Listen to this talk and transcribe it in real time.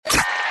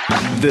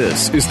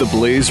This is the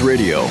Blaze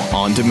Radio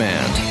on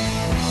demand.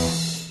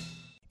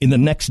 In the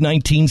next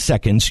 19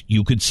 seconds,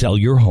 you could sell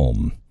your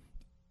home.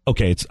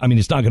 Okay, it's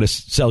not going to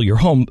sell your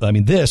home,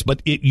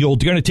 but you're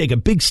going to take a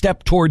big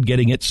step toward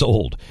getting it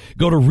sold.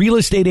 Go to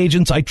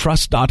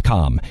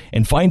realestateagentsitrust.com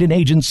and find an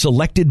agent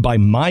selected by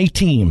my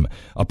team,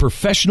 a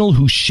professional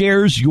who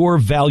shares your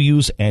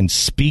values and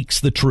speaks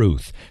the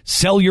truth.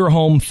 Sell your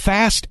home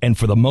fast and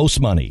for the most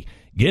money.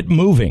 Get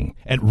moving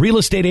at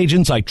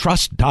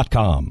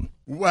realestateagentsitrust.com.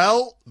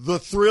 Well, the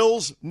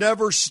thrills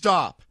never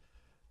stop.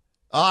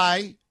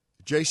 I,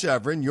 Jay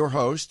Severin, your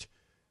host,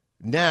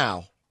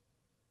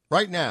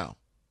 right now,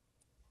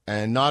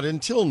 and not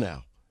until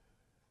now,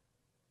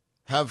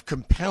 have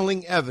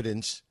compelling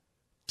evidence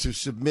to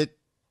submit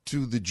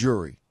to the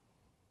jury.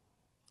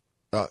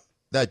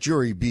 That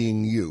jury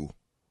being you.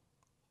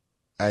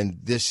 And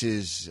this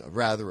is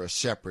rather a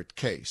separate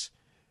case.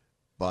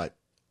 But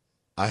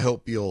I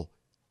hope you'll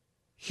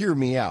hear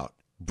me out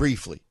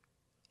briefly.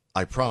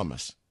 I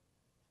promise.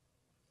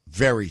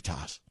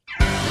 Veritas.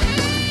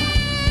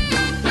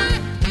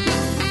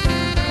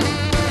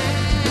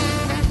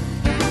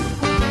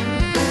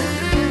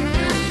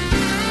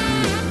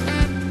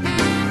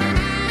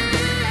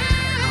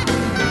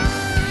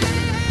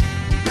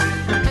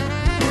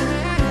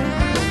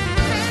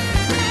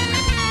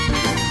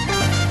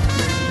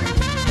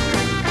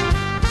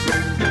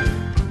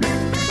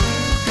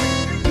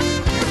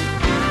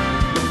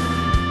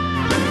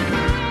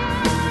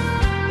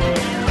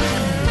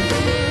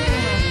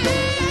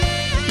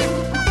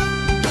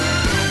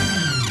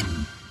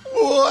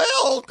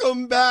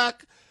 Welcome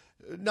back.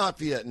 Not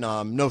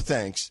Vietnam. No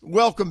thanks.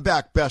 Welcome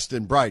back, best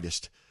and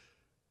brightest.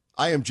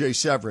 I am Jay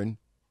Severin.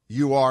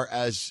 You are,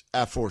 as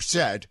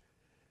aforesaid.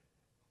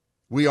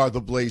 We are the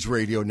Blaze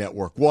Radio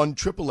Network.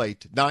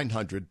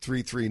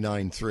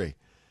 1-888-900-3393.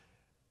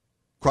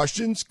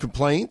 Questions,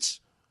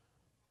 complaints,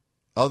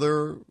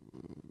 other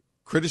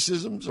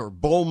criticisms, or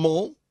bon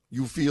mot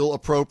you feel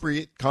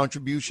appropriate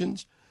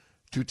contributions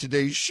to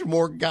today's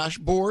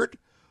smorgasbord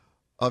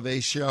of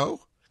a show?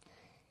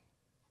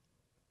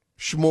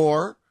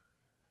 Schmore,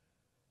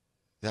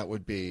 that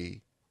would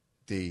be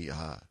the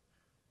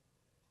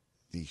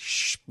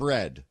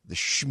spread, the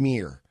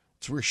schmear.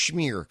 It's where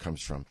schmear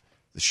comes from.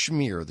 The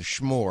schmear, the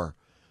schmore,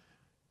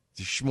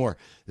 the schmore.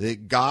 The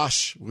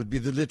gosh would be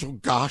the little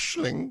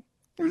goshling,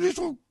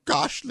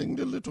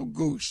 the little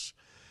goose,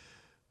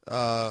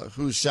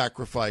 whose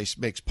sacrifice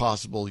makes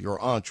possible your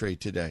entree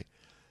today.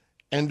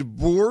 And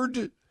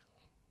board,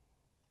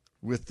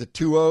 with the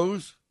two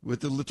O's,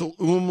 with the little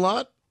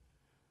umlaut,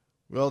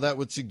 well, that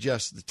would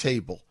suggest the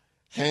table.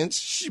 Hence,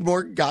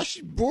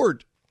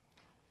 smorgasbord.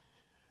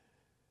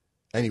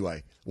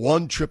 Anyway,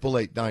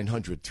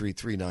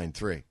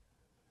 1-888-900-3393.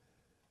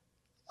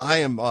 I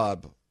am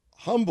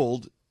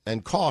humbled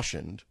and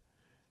cautioned,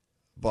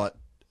 but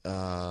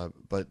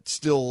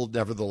still,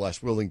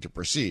 nevertheless, willing to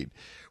proceed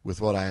with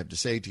what I have to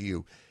say to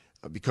you,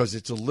 because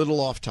it's a little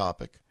off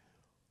topic,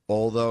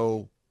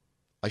 although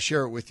I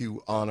share it with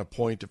you on a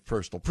point of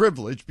personal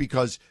privilege,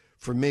 because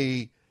for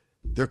me,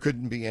 there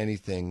couldn't be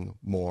anything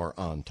more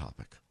on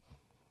topic.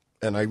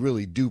 And I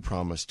really do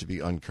promise to be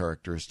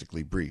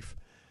uncharacteristically brief.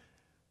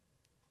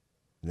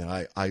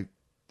 Now, I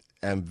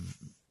am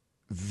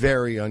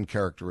very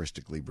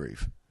uncharacteristically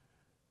brief,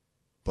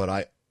 but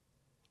I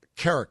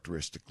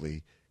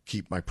characteristically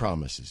keep my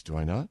promises, do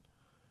I not?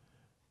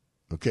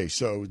 Okay,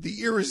 so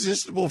the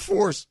irresistible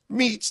force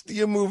meets the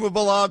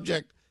immovable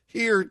object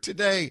here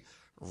today,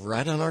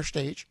 right on our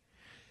stage.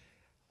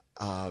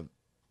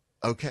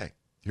 Okay.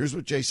 Here's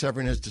what Jay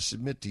Severin has to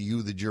submit to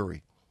you, the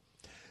jury.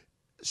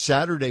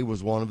 Saturday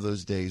was one of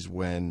those days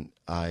when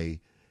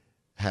I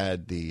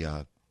had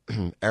the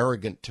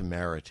arrogant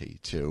temerity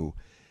to,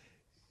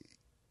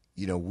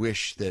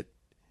 wish that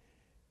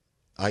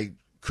I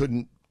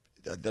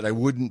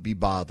wouldn't be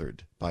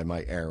bothered by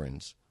my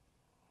errands.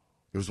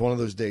 It was one of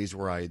those days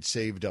where I had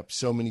saved up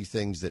so many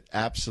things that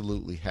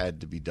absolutely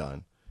had to be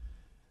done.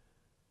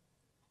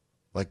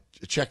 Like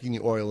checking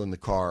the oil in the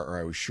car, or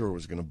I was sure it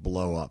was going to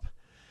blow up.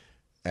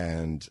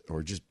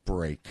 Or just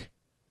break.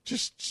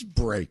 Just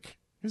break.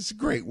 It's a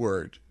great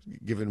word,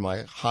 given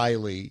my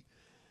highly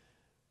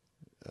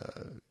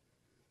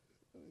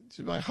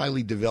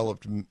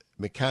developed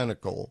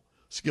mechanical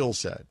skill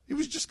set. It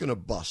was just going to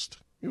bust.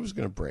 It was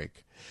going to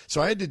break.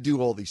 So I had to do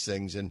all these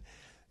things. And,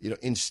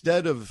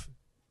 instead of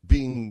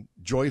being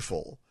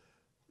joyful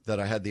that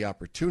I had the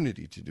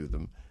opportunity to do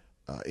them,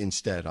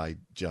 instead I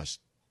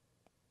just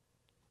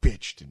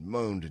bitched and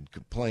moaned and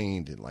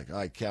complained and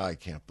I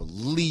can't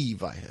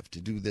believe I have to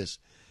do this.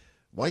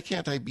 Why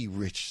can't I be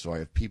rich so I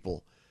have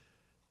people?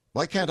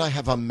 Why can't I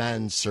have a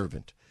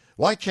manservant?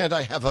 Why can't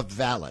I have a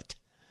valet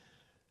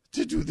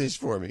to do this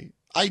for me?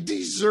 I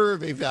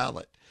deserve a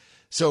valet.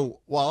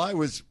 So while I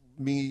was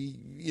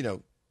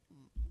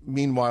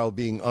meanwhile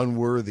being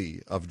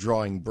unworthy of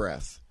drawing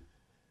breath,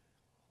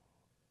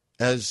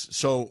 as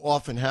so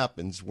often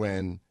happens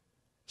when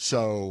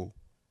so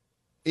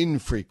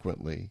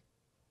infrequently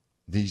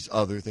these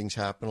other things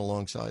happen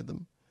alongside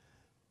them,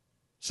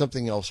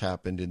 something else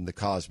happened in the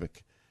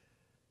cosmic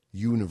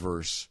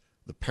universe,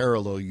 the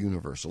parallel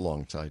universe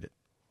alongside it.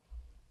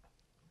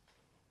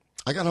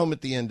 I got home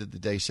at the end of the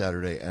day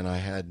Saturday, and I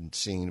hadn't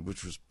seen,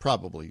 which was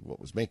probably what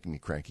was making me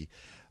cranky,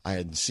 I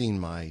hadn't seen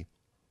my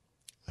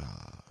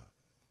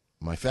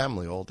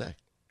family all day.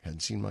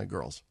 Hadn't seen my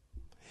girls.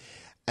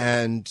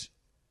 And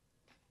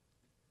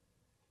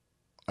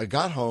I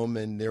got home,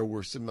 and there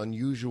were some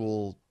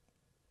unusual,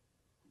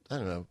 I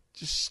don't know,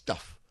 just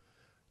stuff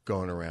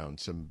going around,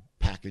 some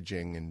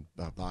packaging and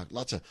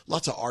lots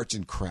of arts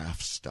and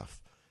crafts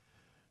stuff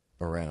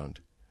around.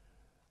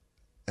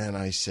 And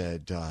I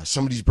said,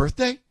 somebody's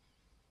birthday?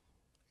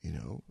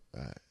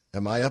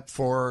 Am I up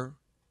for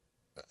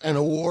an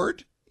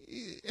award?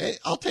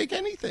 I'll take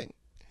anything.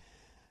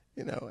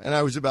 And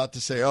I was about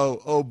to say,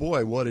 oh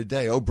boy, what a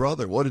day. Oh,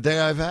 brother, what a day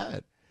I've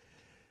had.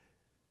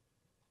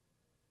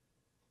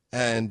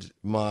 And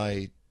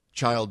my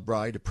child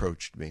bride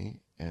approached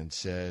me and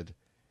said,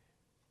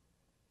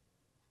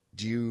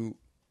 do you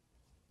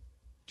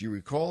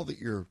recall that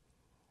your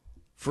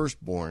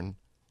firstborn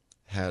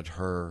had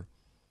her,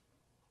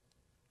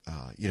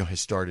 has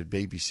started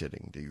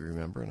babysitting? Do you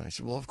remember? And I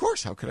said, well, of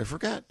course. How could I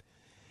forget?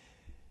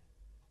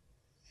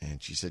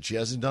 And she said she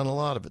hasn't done a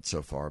lot of it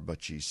so far,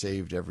 but she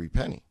saved every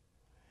penny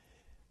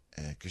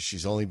because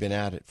she's only been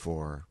at it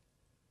for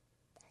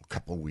a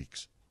couple of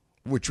weeks,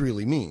 which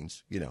really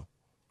means,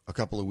 a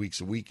couple of weeks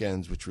of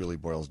weekends, which really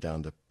boils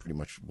down to pretty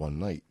much one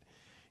night,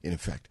 in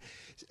effect.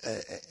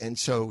 And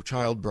so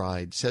child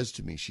bride says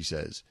to me, she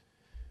says,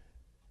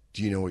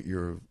 do you know what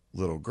your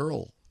little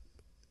girl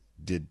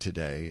did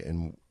today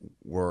and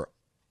where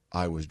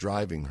I was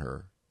driving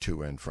her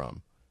to and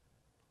from?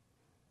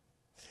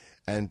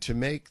 And to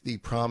make the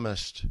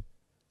promised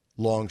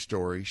long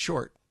story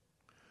short,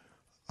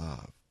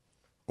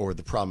 or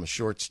the promised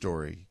short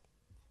story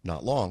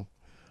not long,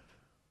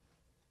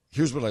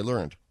 here's what I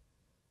learned.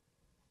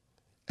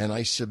 And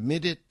I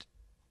submit it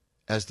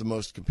as the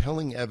most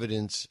compelling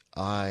evidence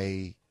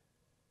I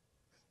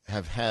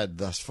have had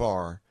thus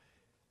far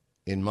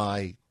in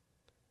my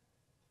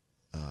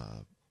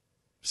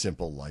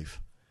simple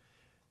life.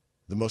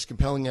 The most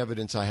compelling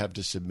evidence I have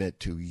to submit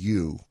to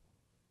you,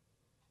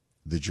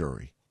 the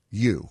jury,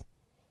 you,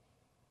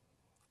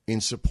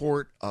 in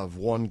support of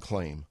one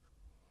claim,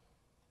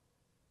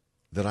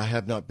 that I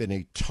have not been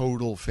a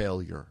total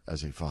failure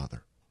as a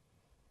father.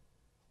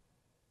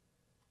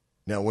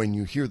 Now, when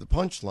you hear the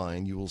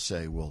punchline, you will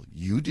say, well,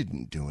 you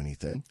didn't do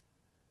anything.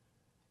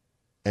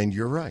 And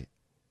you're right.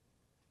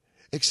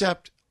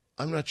 Except,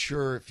 I'm not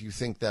sure if you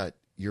think that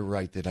you're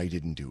right that I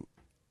didn't do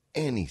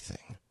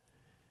anything.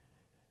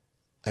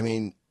 I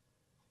mean,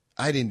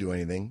 I didn't do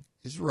anything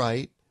is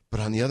right. But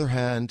on the other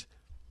hand,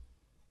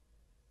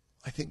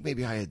 I think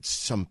maybe I had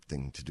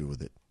something to do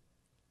with it.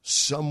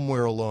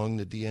 Somewhere along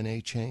the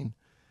DNA chain.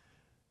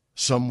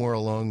 Somewhere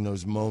along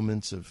those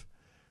moments of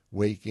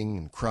waking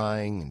and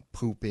crying and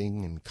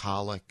pooping and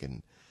colic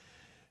and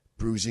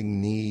bruising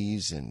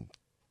knees and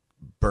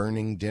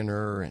burning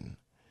dinner and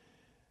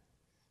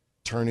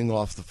turning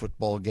off the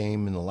football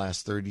game in the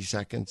last 30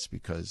 seconds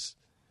because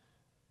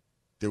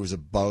there was a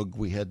bug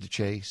we had to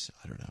chase.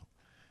 I don't know.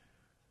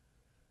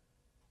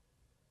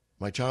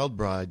 My child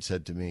bride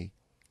said to me,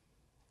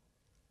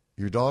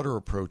 your daughter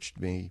approached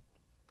me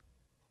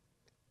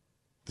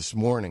this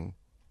morning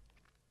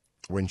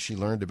when she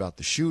learned about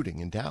the shooting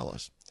in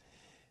Dallas.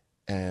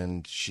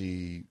 And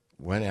she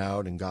went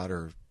out and got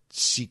her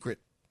secret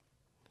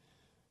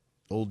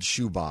old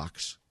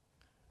shoebox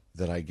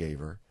that I gave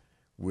her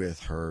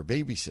with her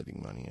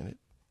babysitting money in it.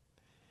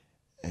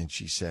 And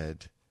she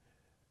said,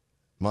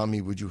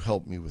 Mommy, would you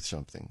help me with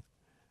something?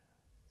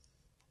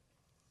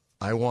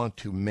 I want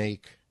to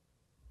make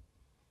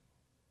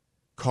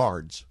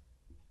cards.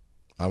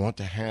 I want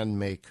to hand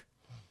make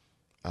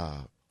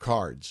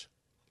cards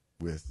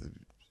with,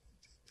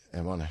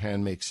 I want to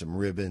hand make some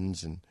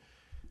ribbons and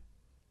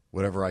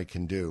whatever I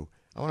can do.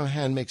 I want to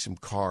hand make some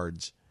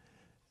cards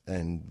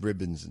and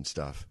ribbons and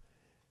stuff.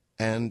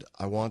 And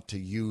I want to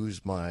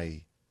use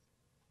my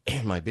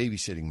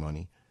babysitting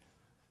money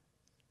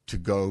to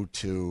go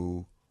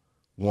to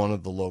one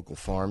of the local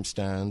farm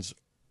stands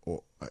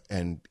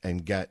and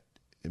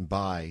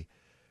buy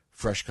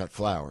fresh cut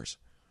flowers.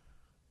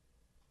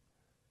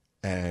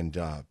 And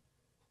I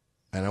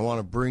want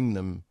to bring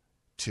them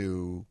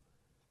to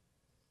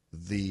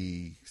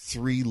the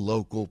 3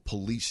 local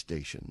police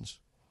stations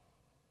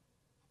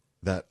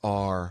that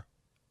are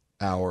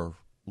our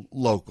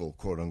local,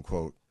 quote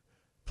unquote,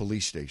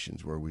 police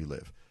stations where we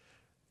live,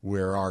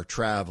 where our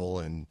travel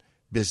and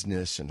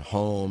business and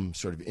home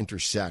sort of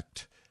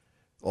intersect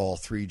all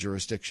 3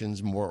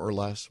 jurisdictions, more or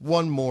less.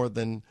 One more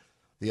than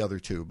the other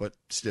 2, but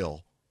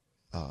still.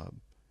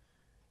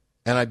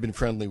 And I've been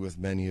friendly with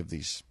many of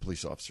these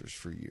police officers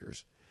for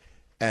years.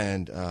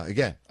 And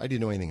again, I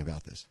didn't know anything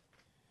about this.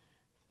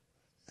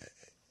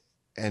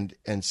 And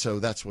so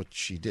that's what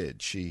she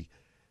did. She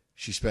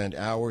spent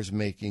hours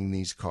making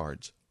these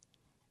cards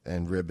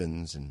and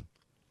ribbons and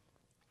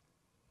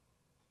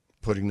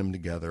putting them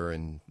together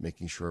and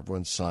making sure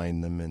everyone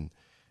signed them and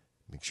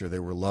make sure they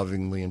were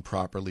lovingly and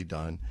properly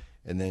done.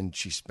 And then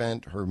she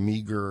spent her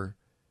meager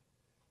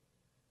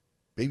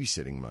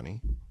babysitting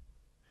money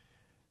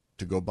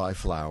to go buy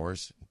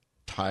flowers,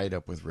 tied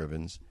up with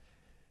ribbons,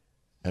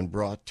 and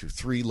brought to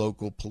 3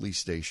 local police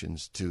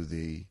stations to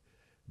the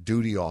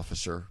duty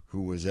officer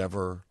who was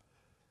ever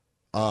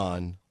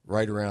on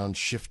right around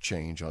shift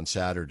change on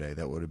Saturday.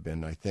 That would have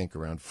been, I think,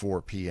 around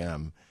 4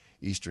 p.m.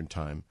 Eastern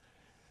time.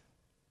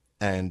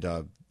 And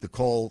the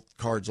call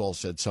cards all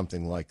said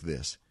something like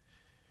this: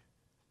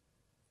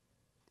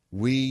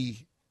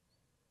 "We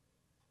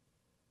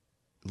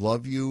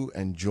love you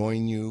and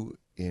join you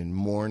in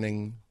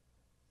mourning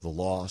the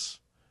loss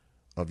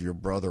of your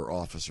brother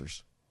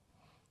officers.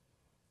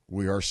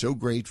 We are so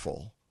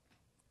grateful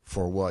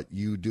for what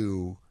you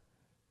do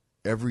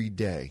every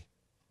day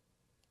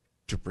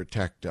to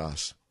protect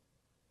us,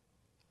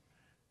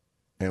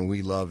 and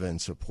we love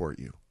and support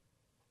you.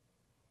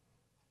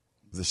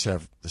 The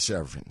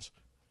Severins."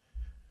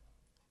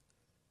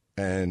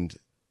 And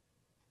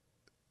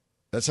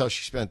that's how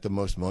she spent the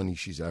most money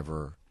she's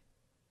ever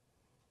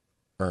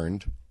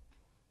earned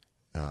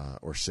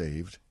or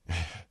saved,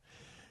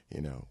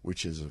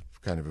 which is a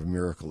kind of a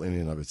miracle in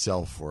and of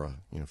itself for a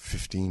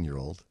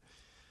 15-year-old.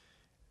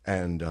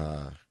 And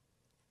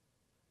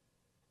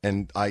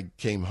I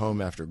came home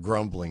after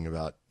grumbling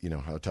about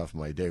how tough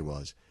my day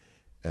was,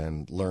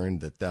 and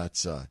learned that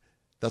that's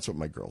what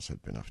my girls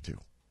had been up to.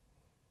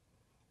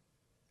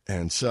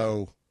 And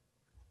so,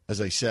 as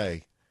I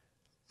say,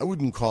 I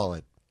wouldn't call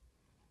it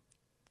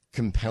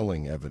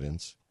compelling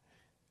evidence,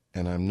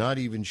 and I'm not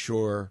even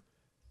sure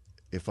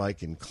if I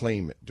can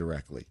claim it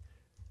directly,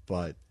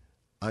 but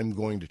I'm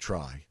going to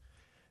try.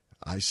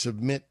 I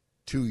submit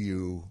to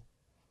you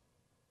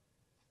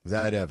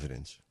that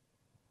evidence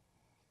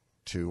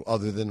to,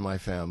 other than my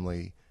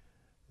family,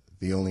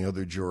 the only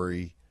other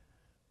jury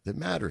that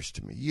matters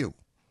to me, you,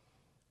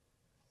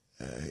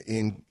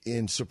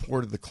 in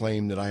support of the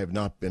claim that I have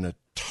not been a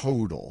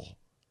total,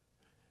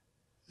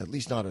 at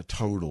least not a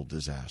total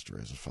disaster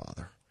as a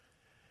father.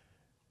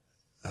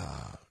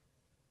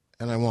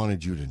 And I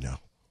wanted you to know.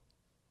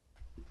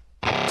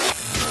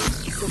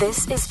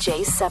 This is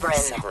Jay Severin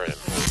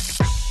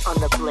on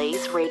the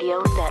Blaze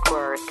Radio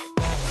Network.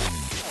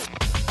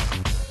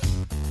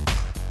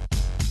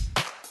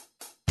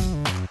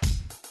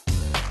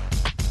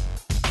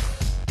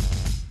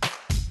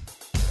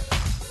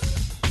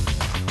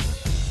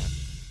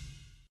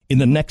 In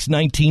the next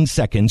 19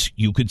 seconds,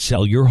 you could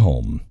sell your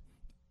home.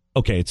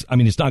 Okay, it's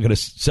not going to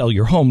sell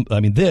your home,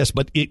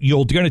 but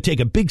you're going to take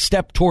a big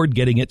step toward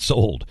getting it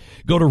sold.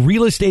 Go to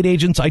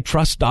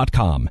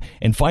realestateagentsitrust.com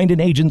and find an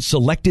agent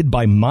selected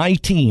by my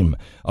team,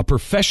 a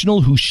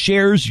professional who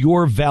shares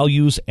your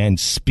values and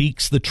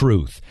speaks the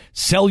truth.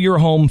 Sell your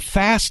home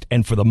fast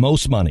and for the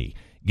most money.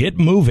 Get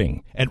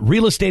moving at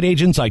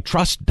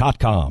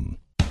realestateagentsitrust.com.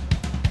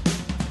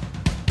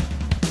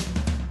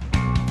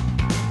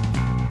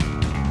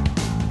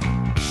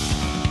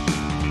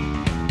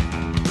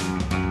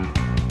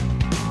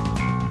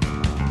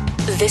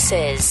 This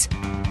is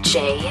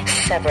Jay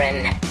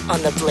Severin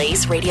on the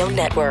Blaze Radio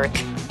Network.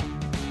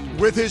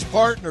 With his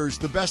partners,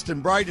 the best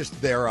and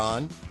brightest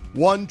thereon,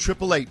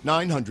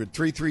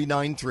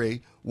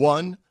 1-888-900-3393,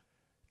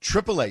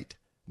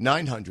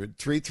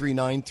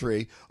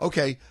 1-888-900-3393.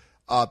 Okay,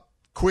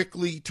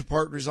 quickly to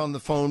partners on the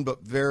phone,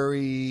 but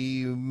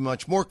very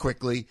much more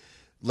quickly,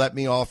 let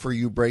me offer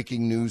you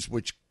breaking news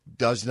which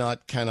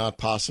cannot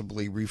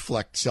possibly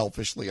reflect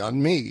selfishly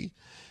on me,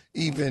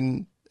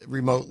 even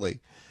remotely.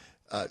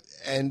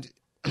 And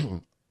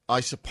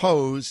I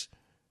suppose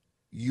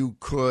you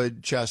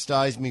could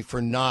chastise me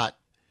for not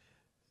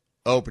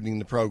opening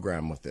the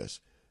program with this.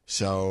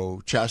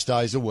 So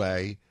chastise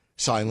away,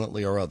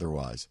 silently or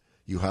otherwise.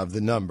 You have the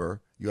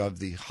number. You have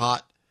the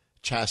hot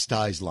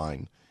chastise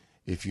line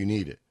if you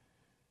need it.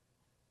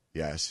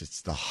 Yes,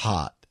 it's the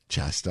hot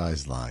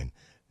chastise line.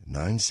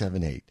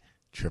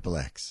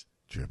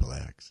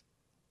 978-XXX.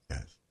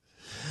 Yes.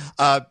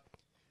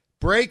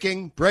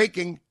 Breaking,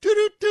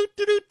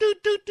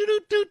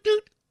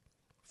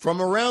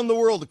 from around the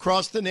world,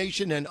 across the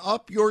nation, and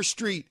up your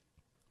street.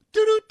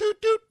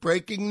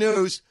 Breaking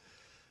news.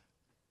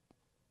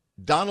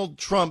 Donald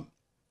Trump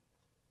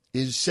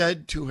is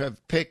said to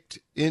have picked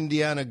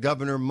Indiana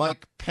Governor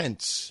Mike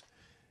Pence.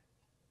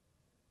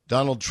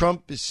 Donald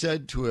Trump is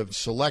said to have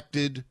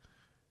selected,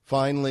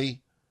 finally,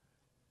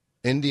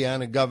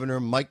 Indiana Governor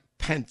Mike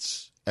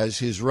Pence as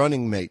his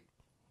running mate.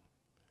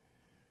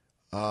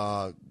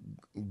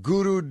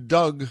 Guru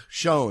Doug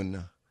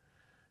Schoen,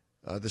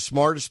 the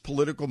smartest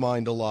political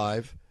mind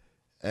alive,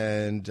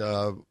 and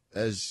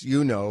as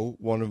you know,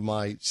 one of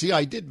my... See,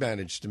 I did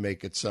manage to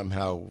make it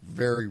somehow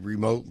very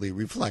remotely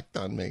reflect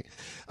on me.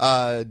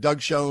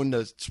 Doug Schoen,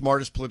 the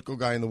smartest political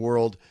guy in the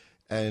world,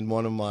 and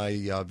one of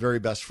my very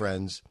best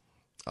friends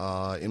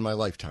in my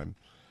lifetime.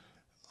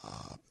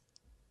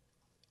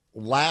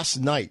 Last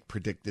night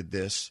predicted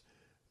this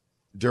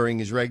during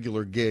his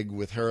regular gig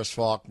with Harris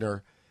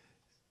Faulkner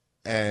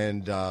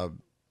and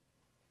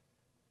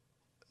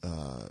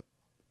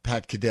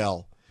Pat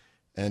Cadell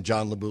and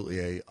John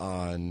LeBoutillier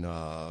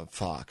on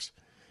Fox.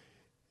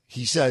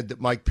 He said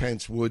that Mike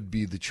Pence would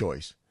be the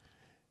choice.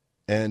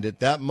 And at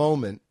that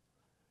moment,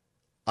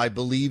 I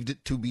believed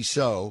it to be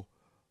so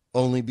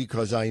only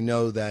because I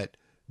know that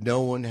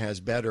no one has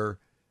better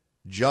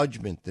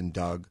judgment than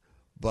Doug.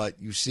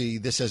 But you see,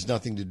 this has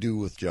nothing to do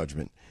with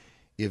judgment.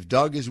 If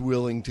Doug is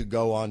willing to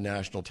go on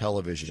national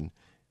television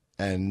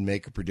and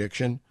make a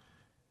prediction,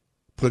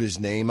 put his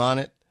name on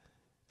it,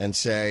 and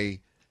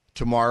say,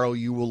 tomorrow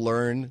you will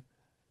learn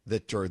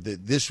that, or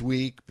this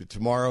week, but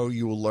tomorrow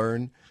you will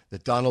learn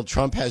that Donald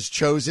Trump has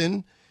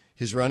chosen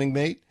his running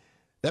mate,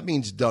 that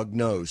means Doug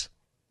knows.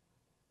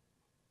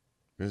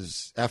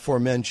 As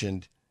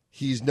aforementioned,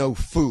 he's no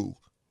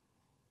fool.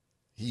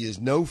 He is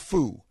no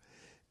fool.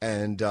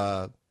 And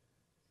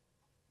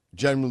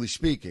generally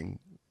speaking,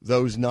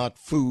 those not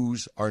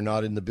fools are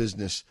not in the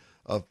business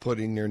of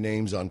putting their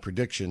names on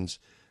predictions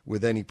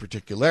with any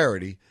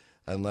particularity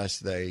unless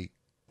they,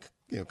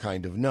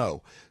 kind of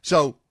know.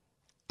 So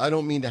I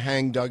don't mean to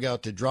hang Doug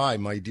out to dry,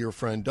 my dear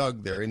friend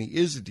Doug there, and he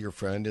is a dear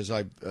friend, as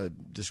I've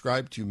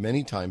described to you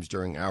many times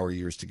during our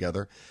years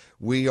together.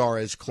 We are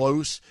as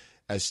close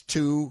as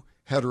two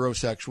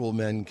heterosexual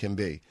men can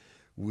be.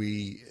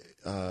 We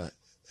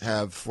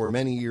have for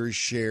many years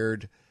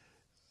shared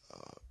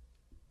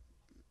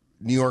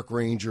New York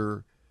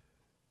Ranger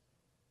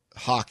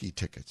hockey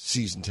tickets,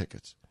 season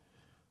tickets.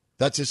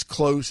 That's as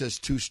close as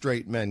two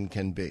straight men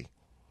can be.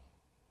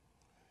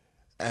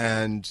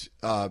 And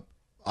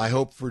I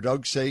hope for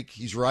Doug's sake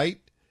he's right.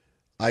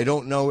 I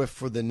don't know if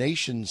for the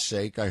nation's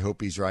sake I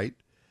hope he's right.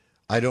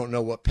 I don't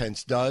know what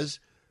Pence does.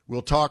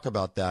 We'll talk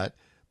about that.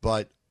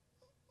 But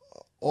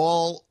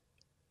all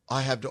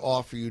I have to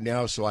offer you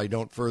now, so I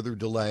don't further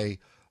delay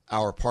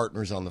our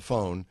partners on the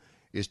phone,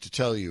 is to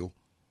tell you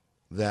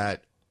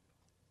that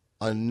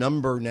a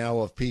number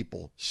now of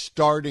people,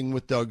 starting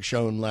with Doug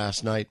Schoen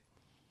last night,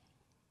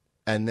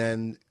 and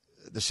then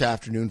this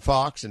afternoon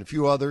Fox and a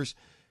few others,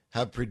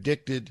 have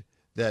predicted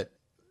that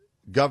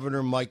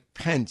Governor Mike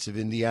Pence of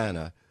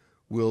Indiana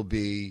will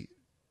be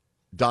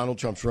Donald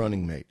Trump's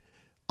running mate.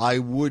 I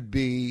would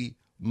be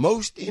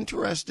most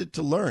interested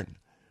to learn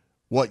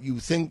what you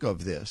think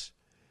of this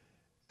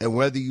and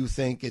whether you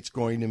think it's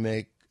going to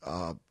make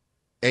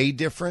a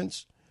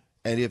difference,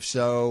 and if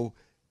so,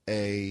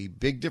 a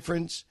big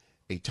difference,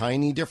 a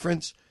tiny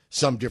difference,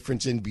 some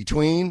difference in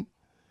between,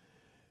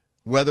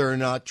 whether or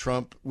not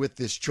Trump, with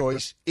this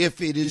choice,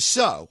 if it is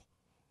so,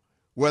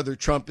 whether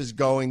Trump is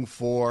going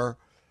for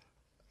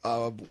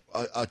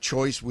a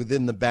choice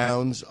within the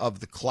bounds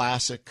of the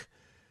classic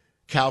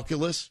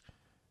calculus.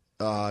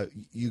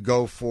 You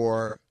go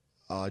for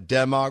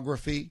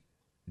demography,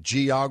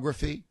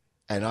 geography,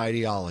 and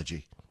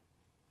ideology.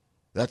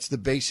 That's the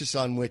basis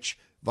on which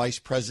vice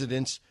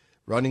presidents,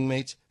 running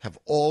mates, have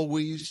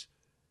always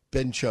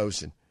been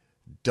chosen.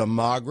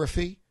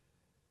 Demography,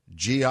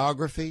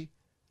 geography,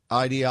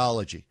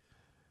 ideology.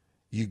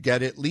 You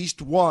get at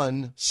least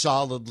one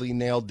solidly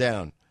nailed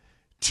down.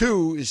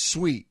 2 is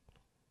sweet.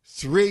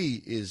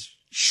 3 is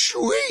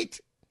sweet.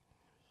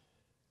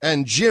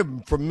 And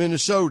Jim from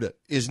Minnesota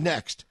is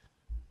next.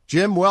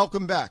 Jim,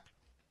 welcome back.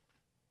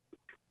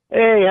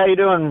 Hey, how you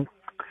doing?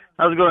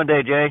 How's it going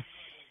today, Jay?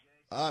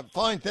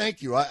 Fine,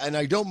 thank you. And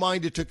I don't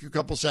mind it took you a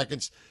couple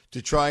seconds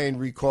to try and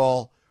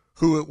recall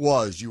who it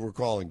was you were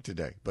calling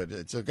today, but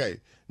it's okay.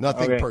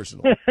 Nothing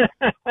personal.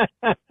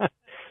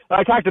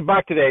 I talked to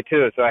Buck today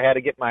too, so I had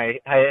to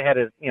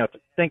to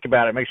think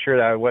about it, make sure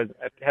that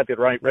I had the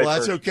right. Well,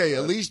 that's okay.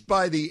 At least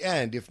by the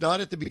end, if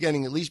not at the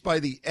beginning, at least by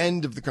the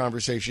end of the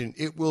conversation,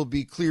 it will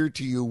be clear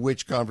to you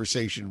which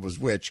conversation was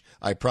which.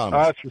 I promise.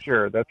 Oh, that's for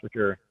sure.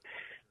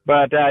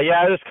 But I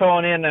was just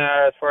calling in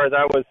as far as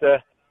I was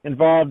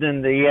involved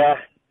in the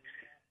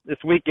this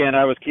weekend.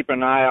 I was keeping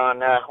an eye on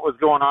what's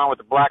going on with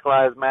the Black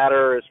Lives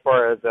Matter as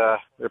far as the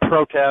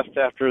protest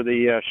after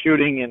the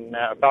shooting in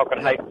Falcon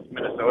Heights,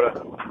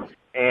 Minnesota.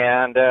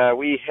 And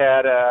we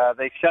had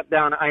they shut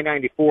down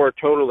I-94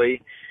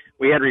 totally.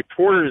 We had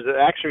reporters that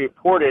actually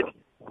reported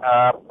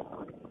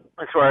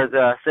as far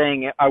as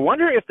saying, I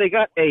wonder if they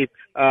got as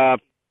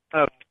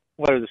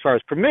far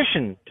as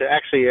permission to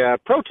actually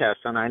protest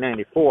on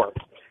I-94.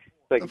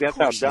 Like, that's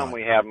how dumb not.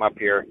 We have them up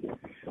here.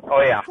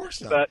 Oh yeah. Of course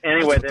not. But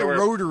anyway, that's what the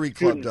Rotary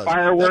Club does.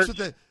 Fireworks.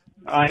 That's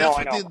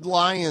what the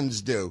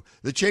Lions do.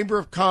 The Chamber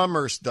of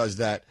Commerce does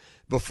that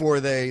before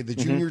the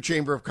Junior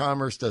Chamber of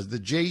Commerce does. The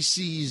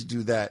JCs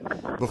do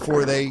that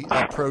before they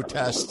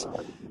protest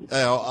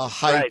a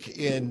hike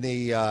in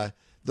the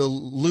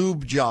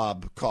lube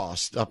job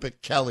cost up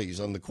at Kelly's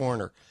on the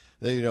corner.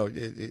 They,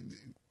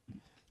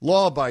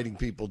 law-abiding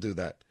people do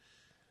that.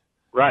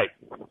 Right.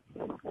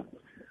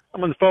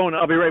 I'm on the phone.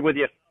 I'll be right with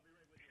you.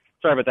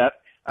 Sorry about that.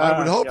 I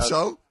would hope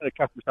so. At the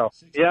customer's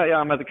house. Yeah,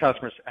 I'm at the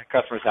customer's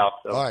house.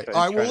 So all right.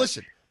 Well,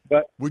 listen.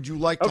 But would you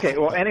like to? Okay.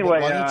 Well,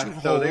 anyway, why don't you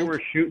hold? So they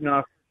were shooting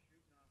off.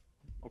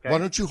 Okay. Why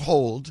don't you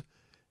hold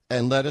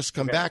and let us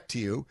come back to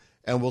you,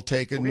 and we'll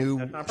take a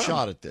new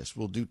shot at this.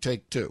 We'll do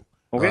take 2. Okay.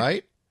 All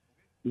right.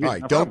 All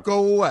right. Don't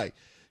go away.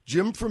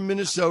 Jim from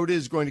Minnesota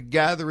is going to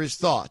gather his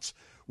thoughts,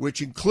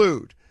 which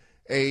include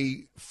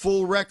a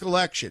full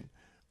recollection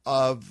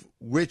of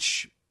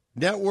which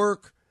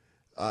network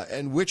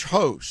and which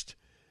host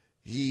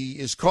he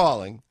is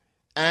calling,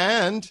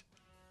 and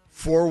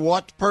For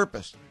what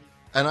purpose?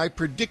 And I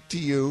predict to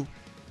you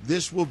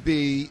this will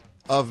be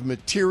of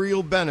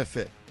material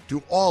benefit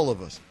to all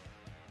of us.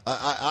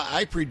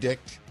 I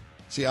predict.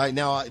 See,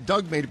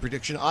 Doug made a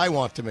prediction. I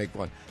want to make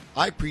one.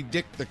 I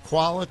predict the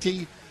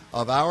quality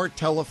of our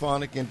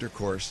telephonic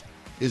intercourse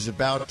is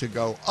about to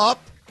go up,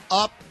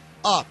 up,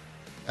 up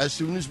as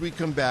soon as we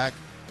come back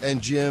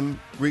and Jim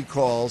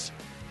recalls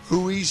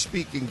who he's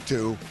speaking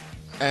to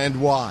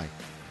and why.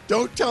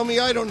 Don't tell me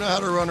I don't know how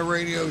to run a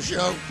radio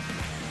show.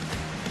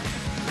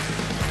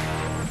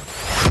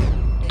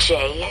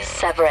 Jay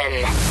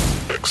Severin.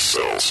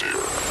 Excelsior.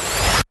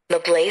 The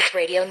Blaze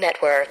Radio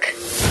Network.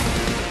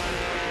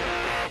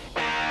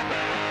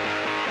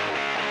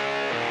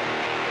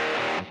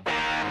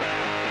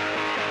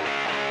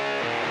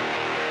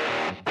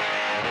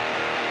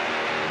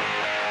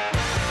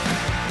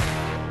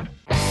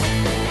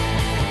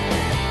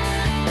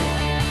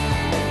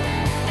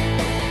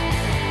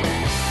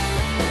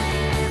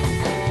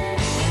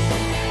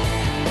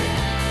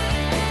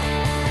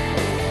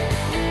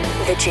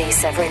 The Jay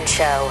Severin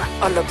Show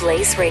on the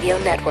Blaze Radio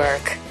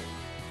Network.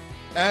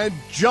 And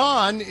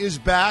John is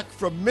back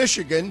from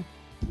Michigan.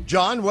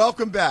 John,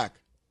 welcome back.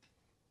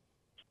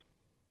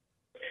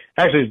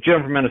 Actually, it's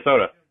Jim from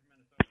Minnesota.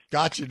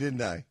 Gotcha,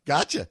 didn't I?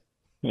 Gotcha.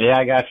 Yeah,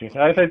 I got you.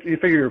 I thought you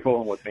figured you were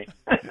fooling with me.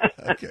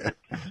 Okay.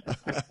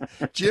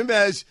 Jim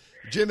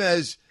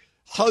has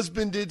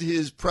husbanded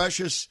his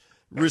precious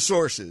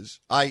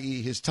resources,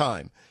 i.e. his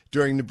time,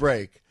 during the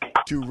break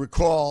to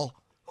recall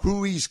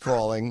who he's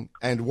calling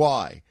and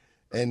why.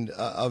 And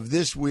of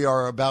this, we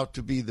are about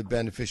to be the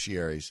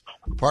beneficiaries.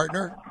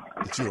 Partner,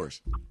 it's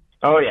yours.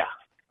 Oh, yeah.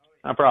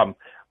 No problem.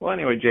 Well,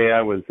 anyway, Jay,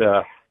 I was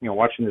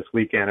watching this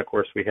weekend. Of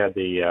course, we had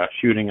the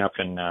shooting up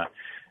in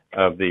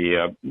of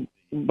the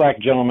black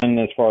gentleman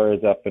as far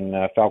as up in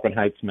Falcon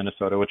Heights,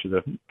 Minnesota, which is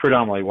a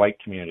predominantly white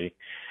community.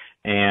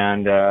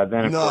 And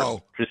then, of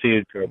course,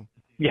 proceeded to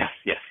yes.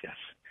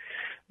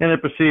 Then it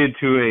proceeded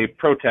to a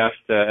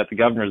protest at the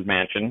governor's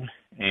mansion.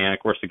 And, of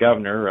course, the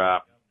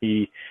governor,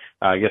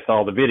 I guess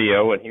saw the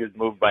video, and he was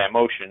moved by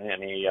emotion,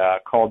 and he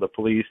called the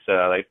police.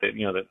 That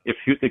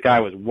if the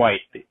guy was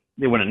white,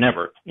 they would have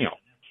never,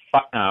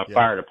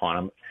 fired upon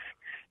him.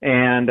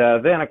 And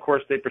then, of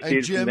course, they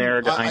proceeded Jim, from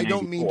there to I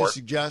don't mean to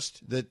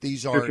suggest that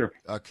these are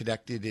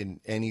connected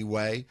in any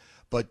way,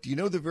 but you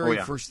know the very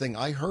first thing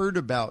I heard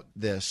about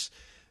this,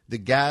 the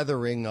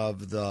gathering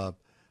of the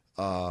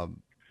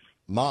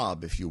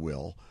mob, if you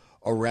will,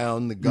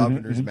 around the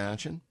governor's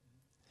mansion,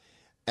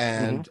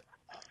 and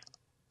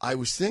I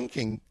was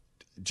thinking.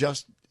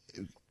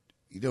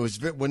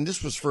 When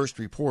this was first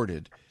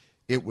reported,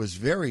 it was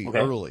very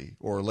early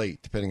or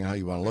late, depending on how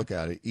you want to look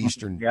at it,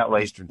 Eastern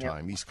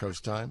time, East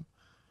Coast time.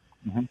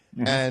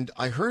 And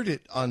I heard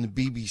it on the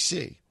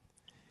BBC.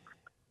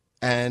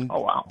 And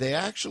they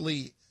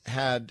actually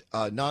had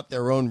not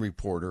their own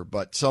reporter,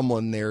 but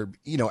someone there,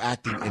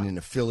 acting in an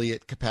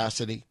affiliate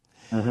capacity.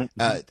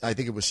 I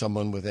think it was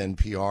someone with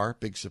NPR,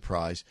 big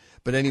surprise.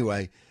 But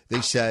anyway,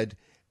 they said,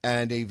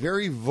 and a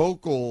very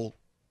vocal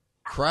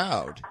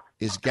crowd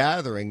is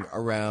gathering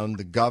around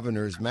the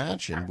governor's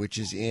mansion, which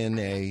is in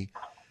a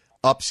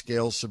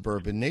upscale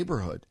suburban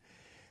neighborhood.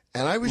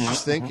 And I was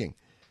just thinking,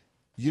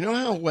 you know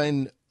how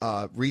when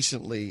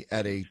recently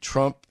at a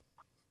Trump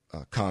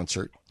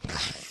concert,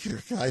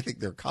 I think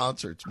they're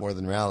concerts more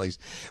than rallies,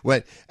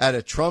 when at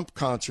a Trump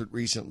concert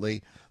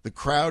recently, the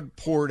crowd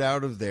poured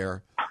out of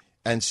there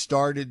and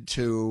started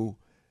to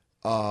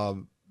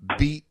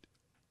beat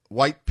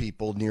white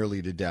people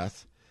nearly to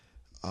death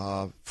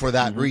for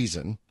that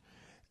reason.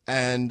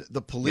 And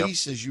the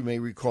police, as you may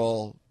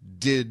recall,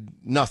 did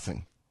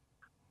nothing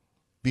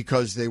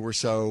because they were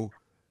so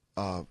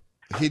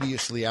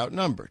hideously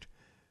outnumbered.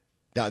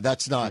 Now,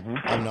 that's not,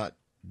 I'm not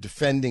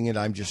defending it.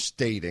 I'm just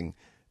stating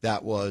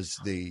that was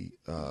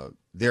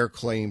their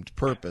claimed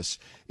purpose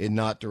in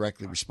not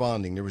directly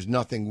responding. There was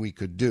nothing we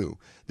could do.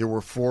 There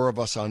were 4 of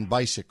us on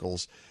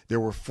bicycles. There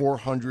were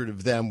 400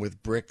 of them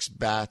with bricks,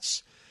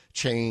 bats,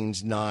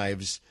 chains,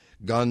 knives,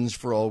 guns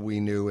for all we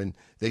knew, and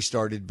they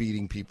started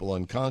beating people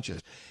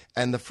unconscious.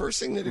 And the first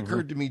thing that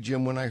occurred to me,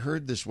 Jim, when I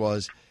heard this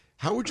was,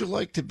 how would you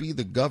like to be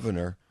the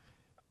governor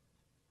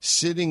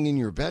sitting in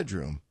your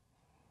bedroom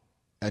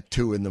at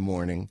 2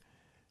 a.m.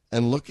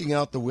 and looking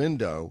out the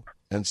window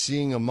and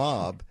seeing a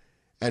mob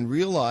and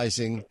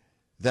realizing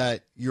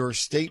that your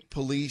state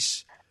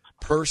police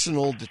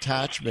personal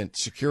detachment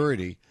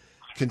security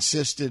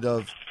consisted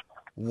of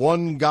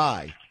one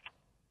guy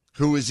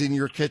who was in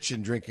your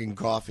kitchen drinking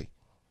coffee?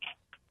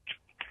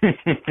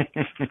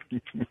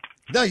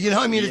 No,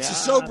 it's a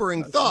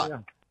sobering thought. Yeah.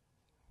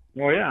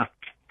 Well, yeah.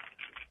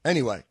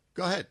 Anyway,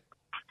 go ahead.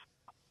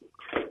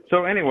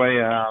 So anyway,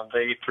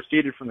 they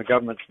proceeded from the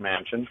governor's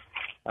mansion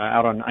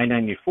out on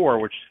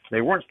I-94, which they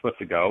weren't supposed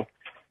to go.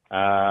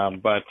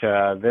 But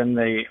then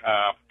they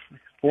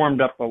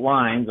formed up the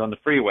lines on the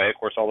freeway. Of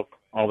course,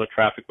 all the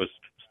traffic was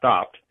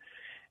stopped,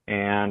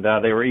 and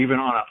they were even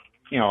on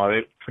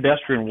a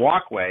pedestrian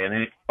walkway, and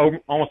they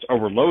almost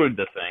overloaded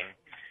the thing.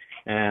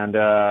 And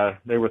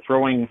they were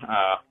throwing,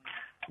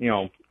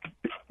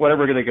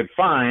 whatever they could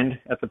find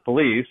at the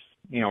police,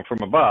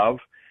 from above.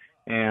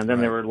 And then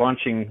they were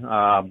launching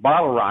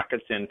bottle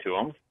rockets into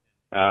them.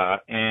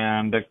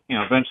 And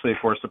eventually, of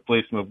course, the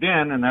police moved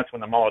in, and that's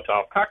when the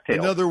Molotov cocktail.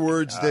 In other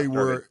words, they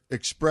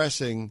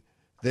started.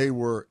 they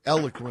were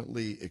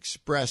eloquently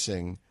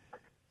expressing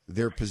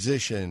their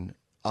position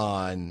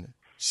on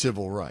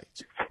civil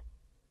rights.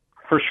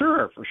 For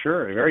sure.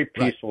 Very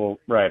peaceful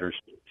writers.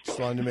 Just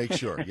wanted to make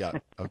sure. Yeah.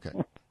 Okay.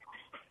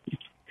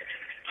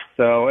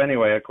 So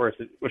anyway, of course,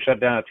 it was shut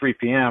down at 3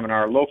 p.m. and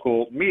our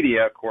local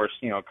media, of course,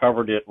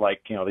 covered it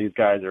like, these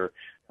guys are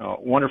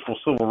wonderful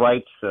civil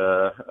rights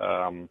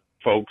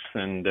folks,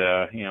 and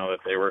that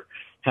they were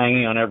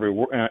hanging on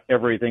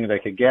everything they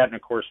could get. And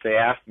of course, they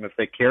asked them if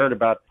they cared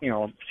about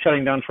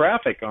shutting down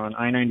traffic on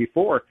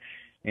I-94,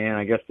 and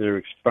I guess their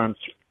response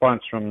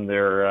from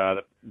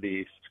their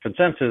the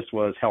consensus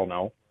was hell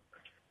no.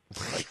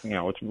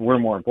 We're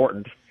more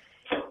important.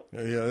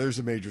 Yeah, there's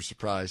a major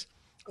surprise.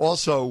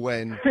 Also,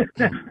 when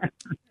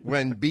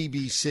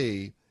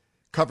BBC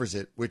covers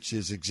it, which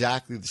is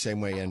exactly the same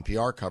way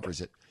NPR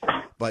covers it,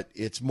 but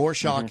it's more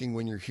shocking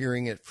when you're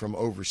hearing it from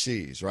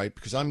overseas, right?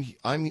 Because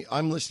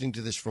I'm listening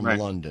to this from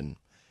London.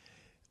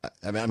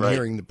 I'm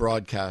hearing the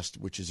broadcast,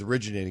 which is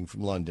originating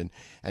from London,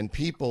 and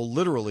people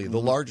literally,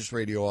 the largest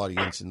radio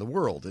audience in the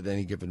world at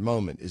any given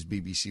moment is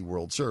BBC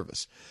World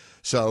Service.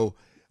 So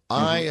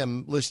I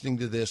am listening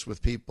to this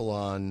with people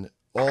on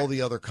all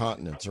the other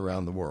continents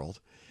around the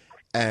world,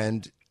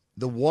 and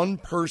the one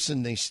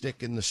person they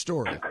stick in the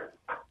story,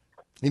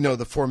 the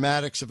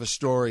formatics of a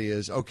story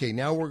is, okay,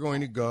 now we're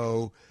going to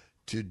go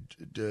to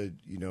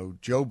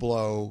Joe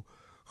Blow,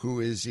 who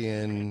is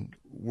in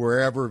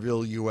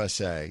whereverville,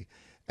 USA,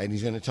 and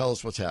he's going to tell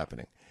us what's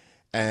happening.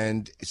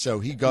 And so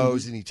he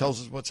goes and he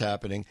tells us what's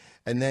happening,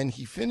 and then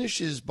he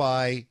finishes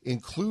by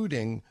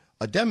including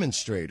a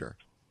demonstrator.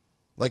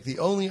 Like the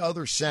only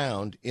other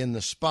sound in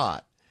the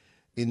spot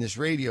in this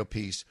radio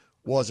piece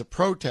was a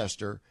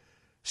protester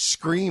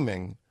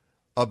screaming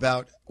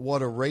about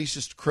what a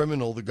racist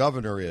criminal the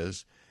governor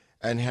is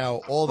and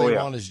how all they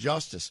want is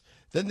justice.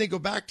 Then they go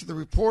back to the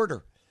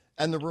reporter,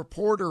 and the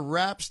reporter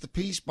wraps the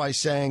piece by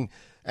saying,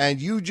 and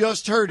you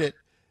just heard it,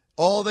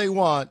 all they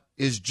want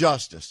is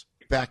justice.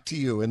 Back to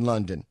you in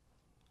London.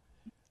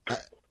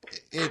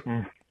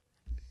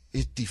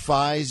 It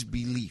defies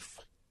belief.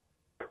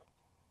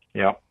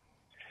 Yeah.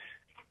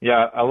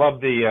 Yeah, I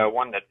love the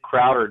one that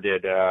Crowder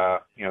did,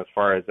 as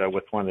far as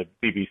with one of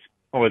the BBC,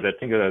 I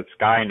think it was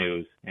Sky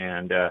News,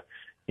 and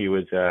he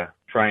was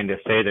trying to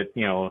say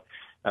that,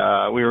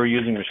 we were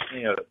using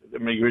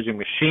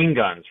machine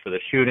guns for the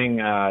shooting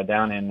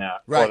down in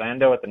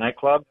Orlando at the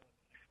nightclub.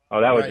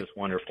 Oh, that was just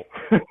wonderful.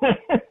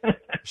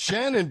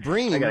 Shannon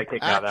Bream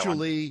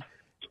actually,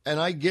 and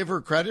I give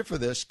her credit for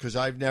this because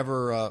I've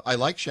never, I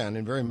like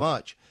Shannon very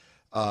much.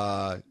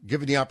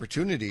 Given the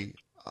opportunity,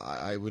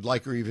 I would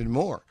like her even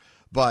more.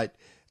 But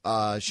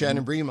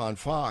Shannon Bream on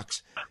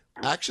Fox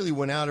actually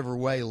went out of her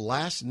way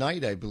last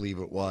night, I believe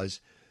it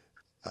was,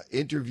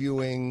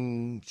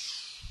 interviewing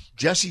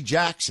Jesse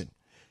Jackson.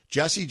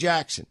 Jesse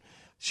Jackson.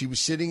 She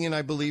was sitting in,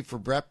 I believe, for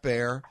Brett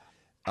Baer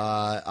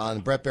on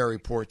the Brett Baer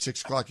Report,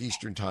 6 o'clock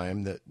Eastern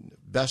Time, the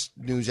best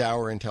news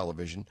hour in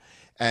television.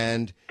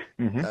 And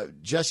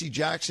Jesse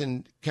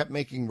Jackson kept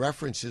making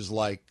references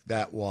like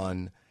that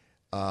one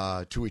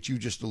to which you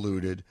just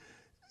alluded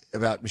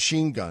about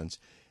machine guns.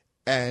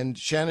 And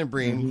Shannon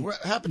Bream, who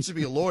happens to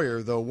be a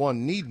lawyer, though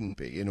one needn't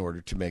be in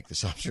order to make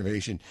this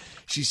observation,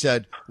 she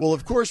said, well,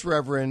 of course,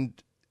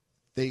 Reverend,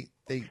 they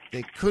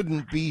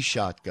couldn't be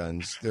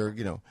shotguns. They're,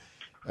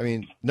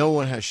 no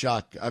one has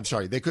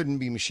they couldn't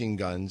be machine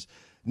guns.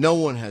 No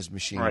one has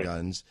machine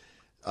guns.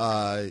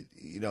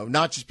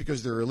 Not just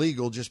because they're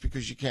illegal, just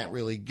because you can't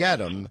really get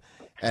them.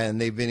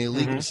 And they've been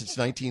illegal since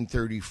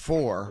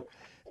 1934.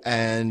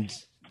 And,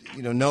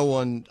 no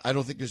one, I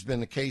don't think there's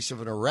been a case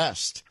of an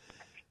arrest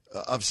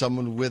of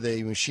someone with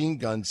a machine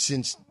gun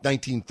since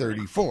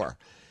 1934.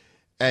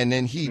 And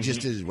then he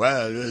just is,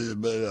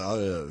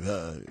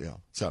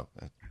 so.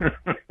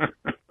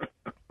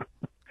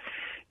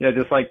 Yeah,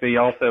 just like he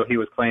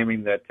was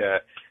claiming that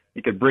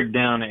he could bring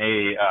down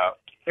a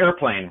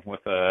airplane with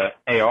a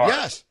AR.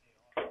 Yes,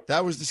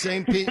 that was the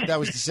same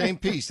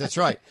piece. That's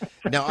right.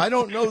 Now, I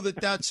don't know that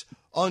that's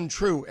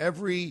untrue.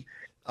 Every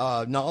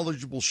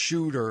knowledgeable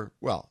shooter,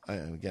 well,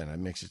 again, it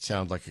makes it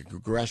sound like a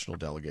congressional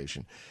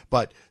delegation,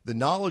 but the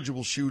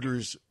knowledgeable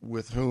shooters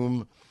with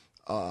whom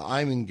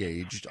I'm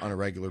engaged on a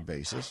regular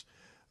basis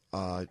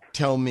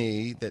tell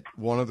me that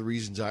one of the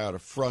reasons I ought to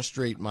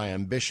frustrate my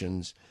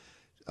ambitions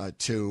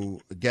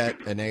to get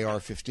an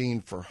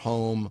AR-15 for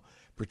home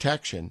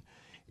protection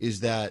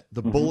is that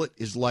the bullet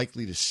is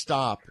likely to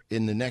stop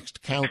in the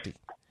next county.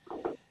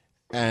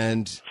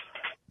 And,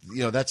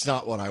 that's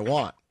not what I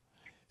want.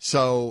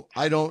 So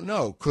I don't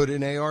know. Could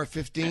an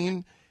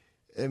AR-15?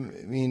 I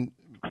mean,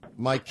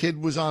 my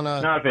kid was on a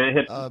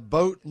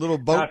little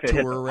boat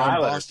tour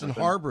around Boston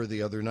Harbor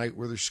the other night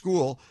with her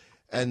school,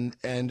 and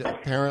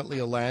apparently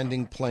a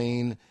landing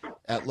plane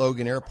at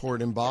Logan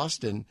Airport in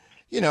Boston,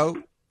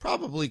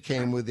 probably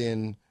came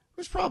within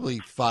was probably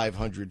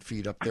 500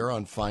 feet up there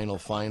on final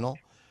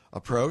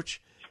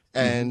approach.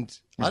 And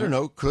I don't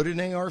know, could an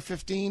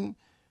AR-15,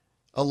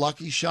 a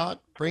lucky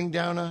shot, bring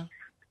down a...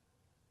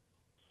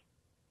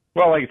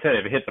 Well, like I said,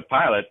 if it hits the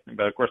pilot,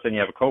 but of course then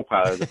you have a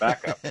co-pilot as a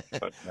backup.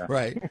 But,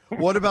 Right.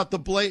 What about the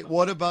blade?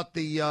 What about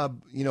the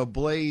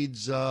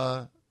blades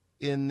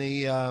in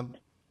the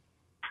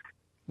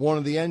one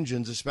of the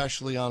engines,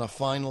 especially on a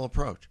final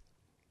approach?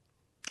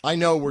 I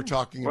know we're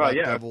talking about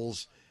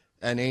devils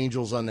and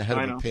angels on the head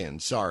of a pin.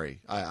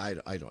 Sorry, I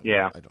don't.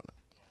 Yeah, I don't know.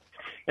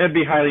 It'd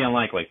be highly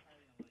unlikely,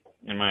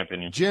 in my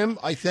opinion. Jim,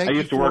 I thank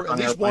you for at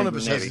least one of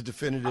us has a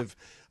definitive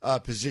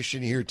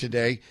position here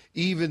today,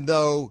 even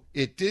though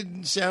it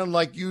didn't sound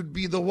like you'd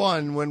be the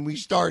one when we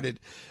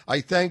started.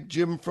 I thank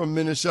Jim from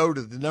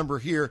Minnesota. The number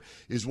here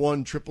is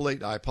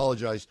 1-888. I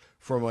apologize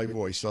for my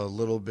voice, a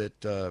little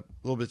bit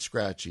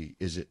scratchy.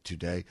 Is it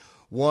today?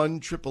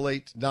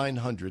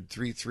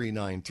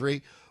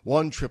 1-888-900-3393.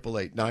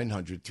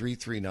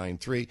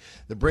 1-888-900-3393.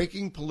 The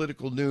breaking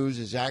political news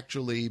is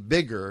actually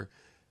bigger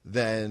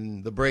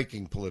than the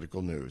breaking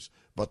political news.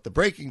 But the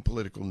breaking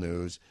political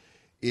news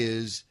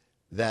is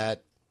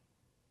that,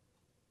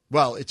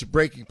 well, it's a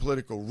breaking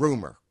political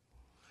rumor.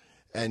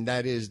 And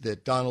that is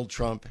that Donald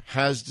Trump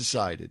has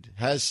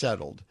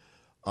settled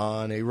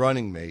on a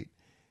running mate,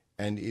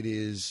 and it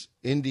is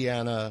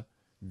Indiana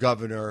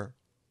Governor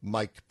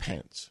Mike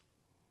Pence.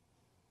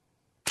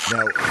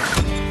 Now,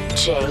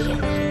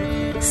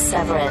 Jay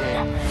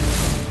Severin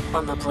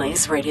on the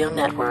Blaze Radio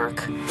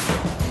Network.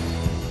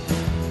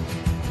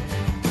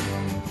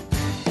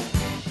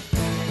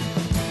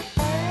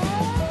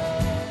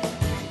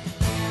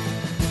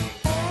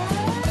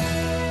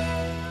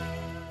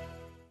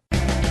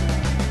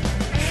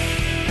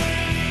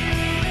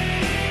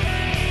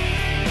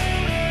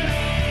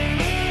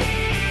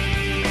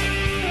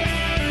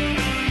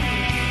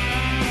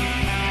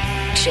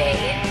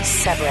 Jay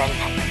Severin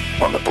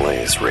on the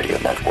Blaze Radio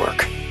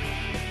Network.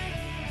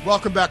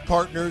 Welcome back,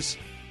 partners,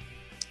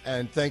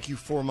 and thank you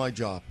for my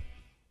job.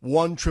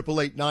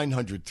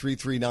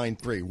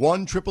 1-888-900-3393.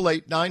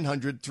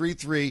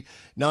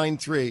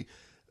 1-888-900-3393.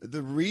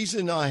 The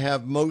reason I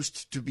have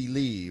most to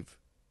believe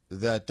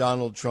that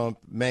Donald Trump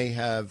may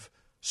have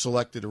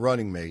selected a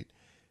running mate,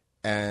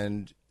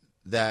 and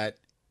that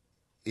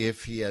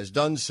if he has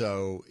done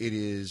so, it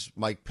is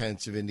Mike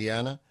Pence of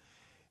Indiana,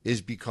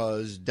 is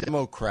because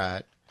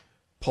Democrat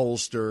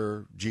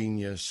pollster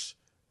genius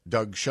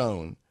Doug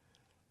Schoen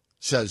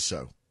says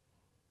so.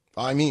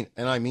 I mean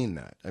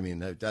that. I mean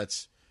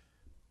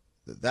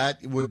that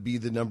would be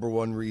the number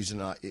one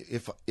reason.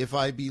 If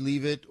I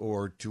believe it,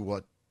 or to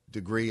what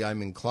degree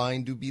I'm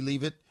inclined to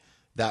believe it,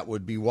 that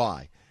would be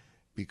why,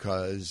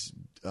 because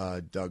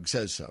Doug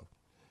says so.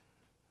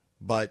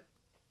 But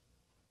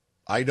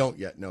I don't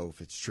yet know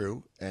if it's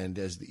true. And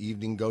as the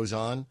evening goes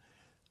on,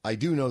 I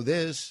do know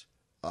this.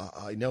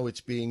 I know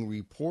it's being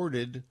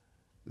reported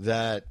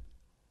that,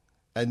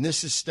 and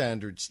this is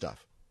standard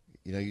stuff.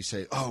 You know, you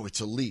say, oh, it's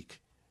a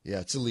leak. Yeah,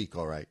 it's a leak,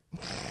 all right.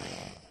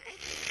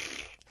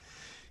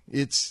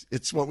 It's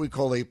what we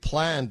call a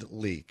planned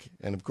leak.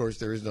 And, of course,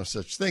 there is no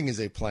such thing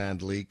as a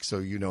planned leak, so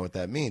you know what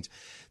that means.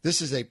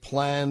 This is a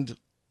planned,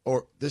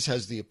 or this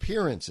has the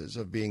appearances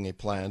of being a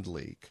planned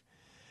leak,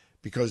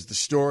 because the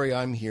story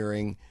I'm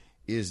hearing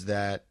is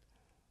that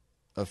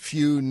a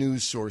few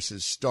news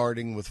sources,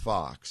 starting with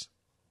Fox,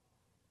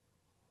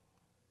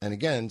 and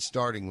again,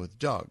 starting with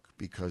Doug,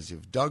 because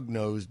if Doug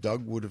knows,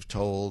 Doug would have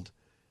told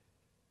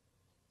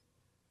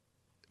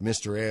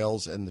Mr.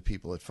 Ailes and the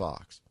people at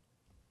Fox.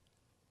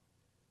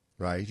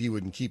 Right? He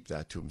wouldn't keep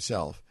that to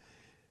himself.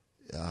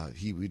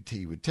 He would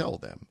tell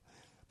them.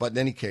 But in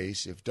any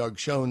case, if Doug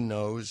Schoen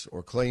knows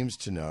or claims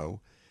to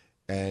know,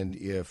 and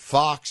if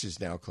Fox is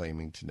now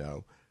claiming to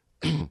know,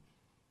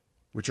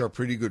 which are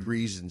pretty good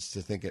reasons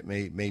to think it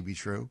may be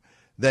true,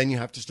 then you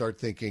have to start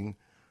thinking,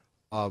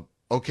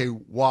 okay,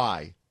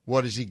 why?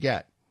 What does he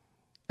get?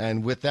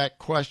 And with that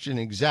question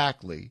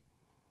exactly,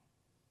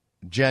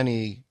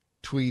 Jenny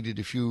tweeted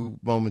a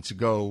few moments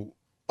ago,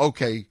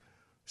 okay,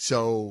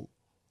 so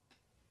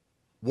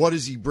what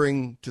does he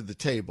bring to the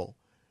table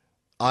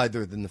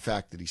other than the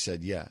fact that he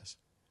said yes?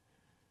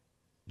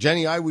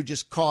 Jenny, I would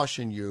just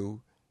caution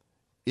you,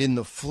 in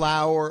the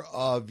flower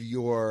of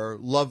your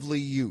lovely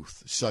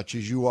youth, such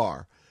as you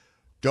are,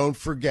 don't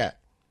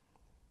forget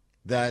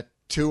that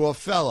to a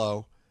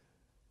fellow,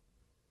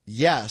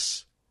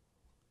 yes,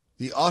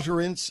 the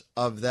utterance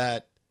of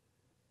that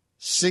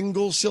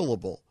single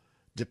syllable,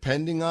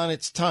 depending on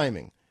its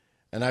timing,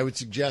 and I would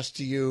suggest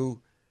to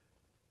you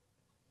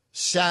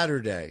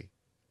Saturday,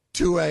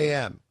 2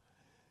 a.m.,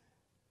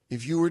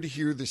 if you were to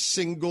hear the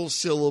single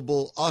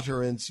syllable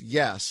utterance,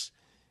 yes,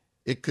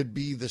 it could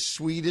be the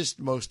sweetest,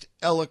 most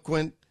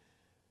eloquent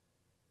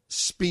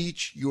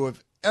speech you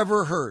have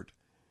ever heard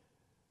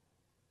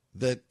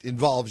that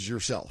involves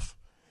yourself.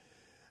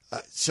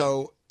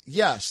 So,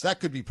 yes, that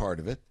could be part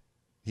of it.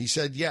 He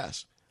said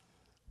yes.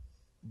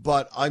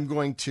 But I'm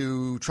going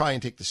to try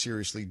and take this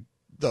seriously,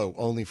 though,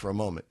 only for a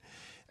moment,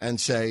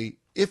 and say,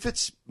 if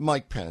it's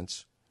Mike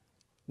Pence,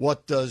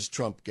 what does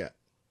Trump get?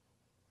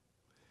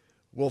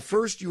 Well,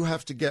 first you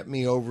have to get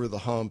me over the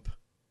hump.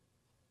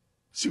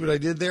 See what I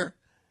did there?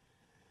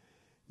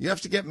 You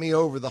have to get me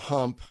over the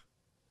hump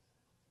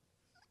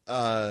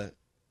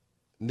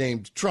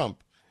named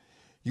Trump.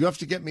 You have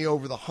to get me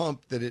over the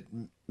hump that it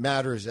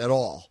matters at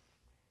all,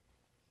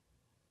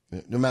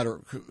 no matter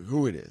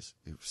who it is.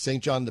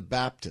 St. John the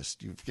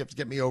Baptist, you have to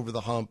get me over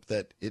the hump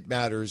that it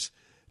matters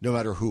no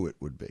matter who it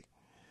would be.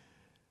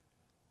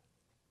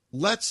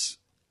 Let's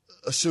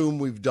assume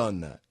we've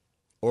done that.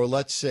 Or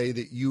let's say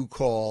that you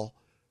call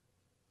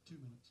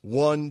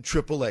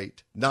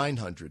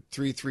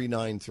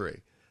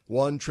 1-888-900-3393.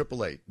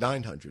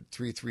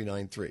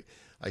 1-888-900-3393.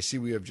 I see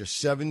we have just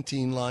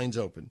 17 lines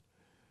open.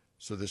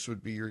 So this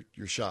would be your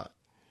shot.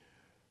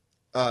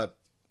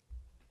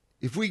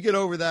 If we get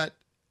over that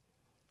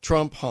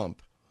Trump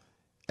hump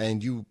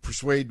and you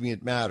persuade me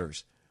it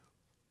matters,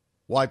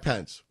 why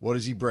Pence? What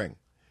does he bring?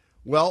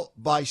 Well,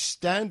 by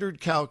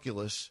standard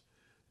calculus,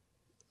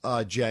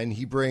 Jen,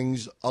 he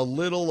brings a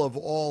little of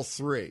all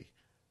three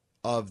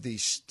of the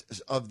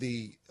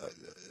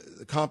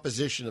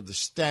composition of the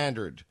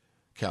standard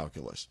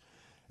calculus.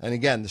 And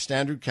again, the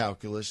standard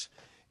calculus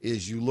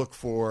is you look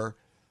for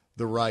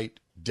the right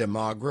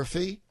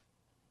demography.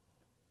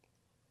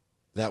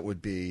 That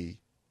would be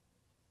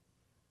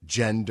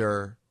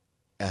gender,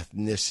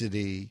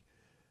 ethnicity,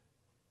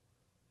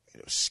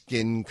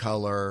 skin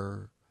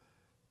color,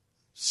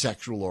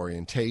 sexual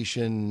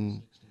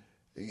orientation,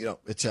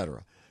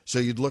 etc. So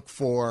you'd look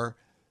for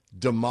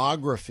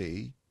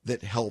demography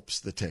that helps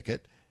the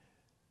ticket,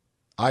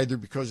 either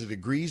because it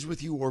agrees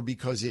with you or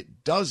because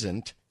it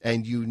doesn't,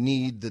 and you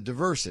need the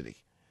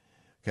diversity.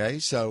 Okay,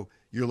 so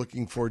you're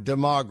looking for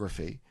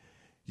demography.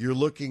 You're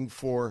looking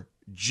for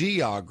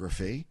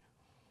geography.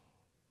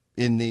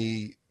 In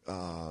the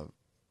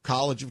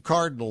College of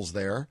Cardinals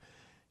there,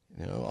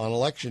 on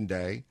Election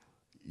Day,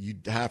 you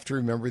have to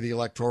remember the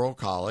Electoral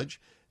College,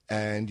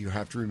 and you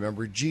have to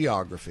remember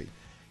geography.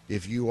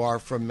 If you are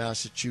from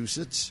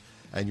Massachusetts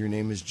and your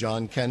name is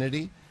John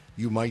Kennedy,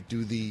 you might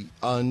do the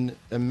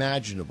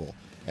unimaginable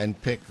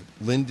and pick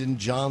Lyndon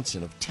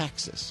Johnson of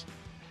Texas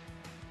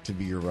to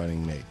be your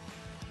running mate.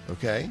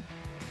 Okay?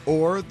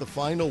 Or the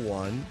final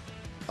one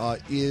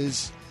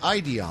is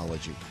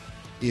ideology.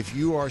 If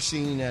you are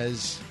seen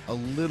as a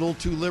little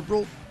too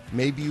liberal,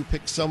 maybe you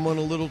pick someone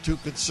a little too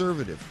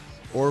conservative,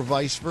 or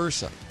vice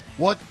versa.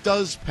 What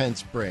does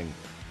Pence bring,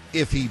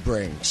 if he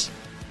brings?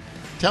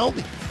 Tell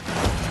me.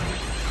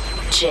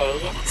 Jay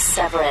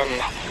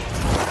Severin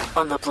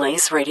on the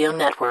Blaze Radio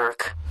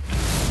Network.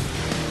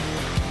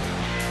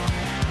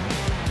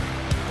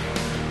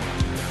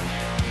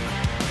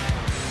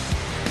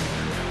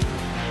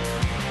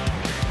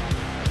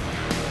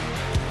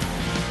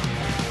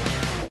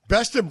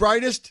 Best and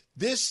brightest,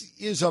 this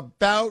is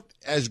about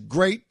as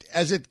great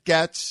as it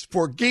gets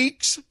for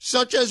geeks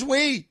such as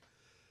we.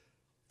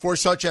 For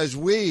such as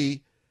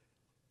we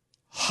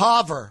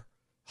hover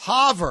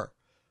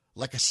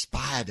like a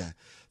spider,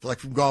 like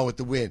from Gone with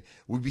the Wind.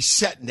 We'd be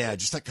sitting there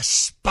just like a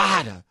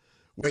spider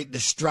waiting to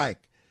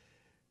strike.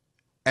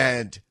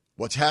 And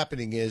what's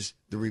happening is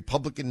the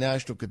Republican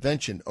National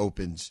Convention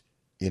opens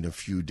in a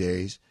few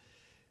days.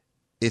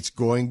 It's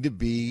going to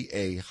be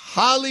a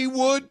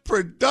Hollywood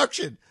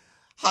production.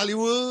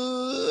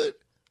 Hollywood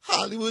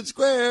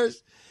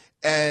Squares.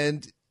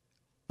 And,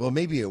 well,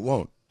 maybe it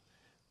won't.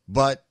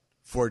 But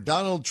for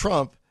Donald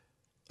Trump,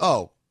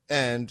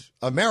 and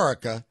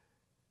America,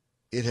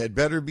 it had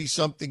better be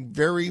something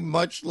very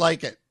much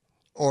like it,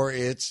 or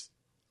it's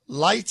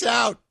lights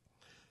out.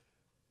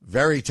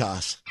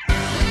 Veritas.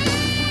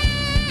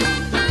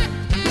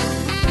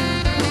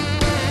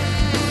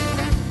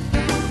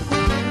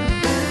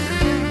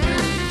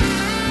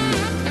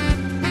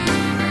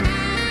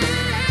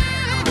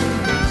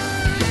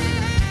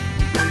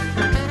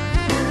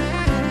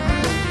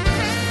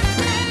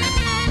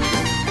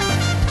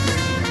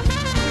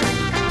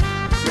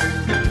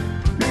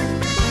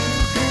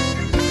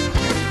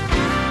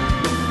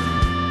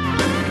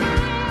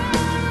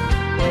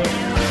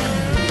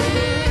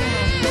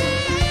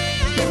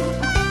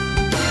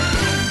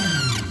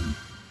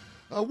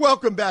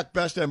 Welcome back,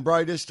 Best and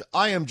Brightest.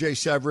 I am Jay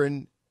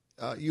Severin.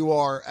 You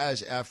are,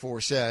 as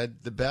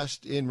aforesaid, the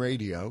best in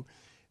radio,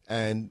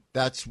 and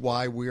that's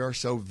why we are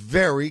so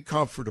very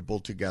comfortable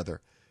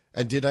together.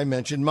 And did I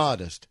mention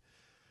modest?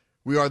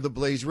 We are the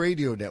Blaze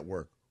Radio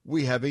Network.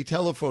 We have a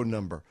telephone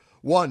number,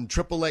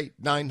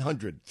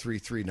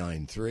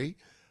 1-888-900-3393,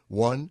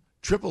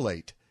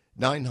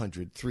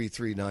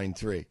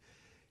 1-888-900-3393.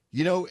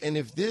 And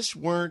if this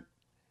weren't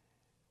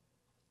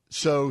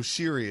so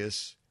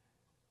serious,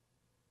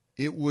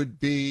 it would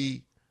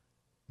be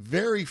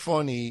very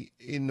funny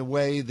in the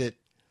way that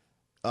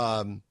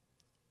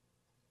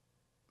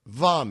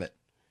vomit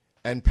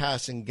and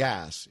passing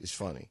gas is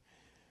funny.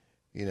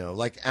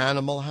 Like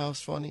Animal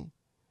House funny.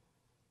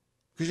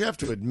 Because you have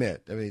to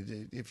admit, I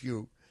mean, if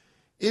you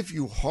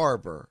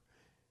harbor,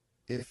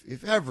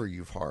 if ever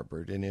you've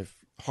harbored, and if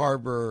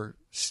harbor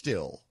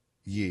still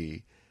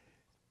ye,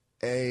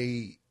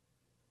 to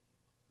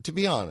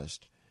be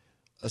honest,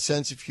 a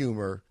sense of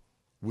humor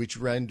which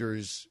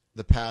renders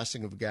the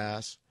passing of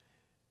gas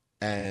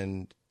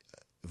and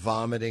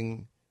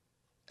vomiting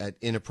at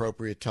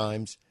inappropriate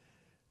times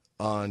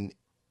on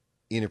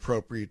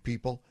inappropriate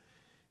people.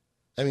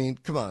 I mean,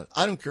 come on.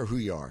 I don't care who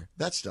you are.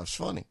 That stuff's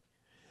funny.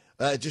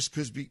 Just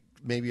because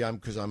maybe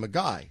because I'm a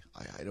guy.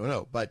 I don't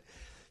know. But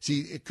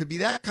see, it could be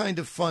that kind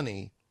of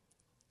funny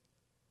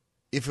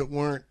if it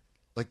weren't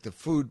like the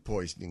food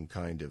poisoning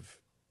kind of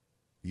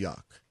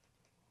yak.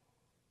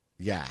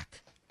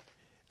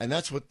 And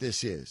that's what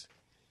this is.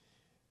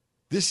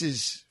 This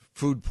is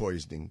food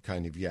poisoning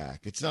kind of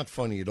yak. It's not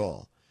funny at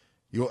all.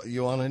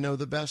 You want to know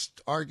the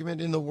best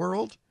argument in the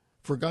world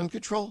for gun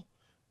control?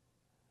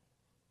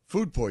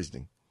 Food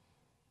poisoning.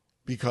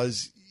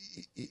 Because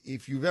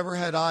if you've ever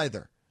had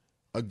either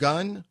a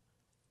gun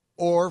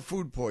or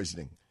food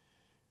poisoning,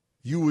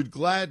 you would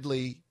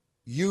gladly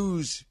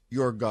use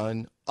your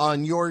gun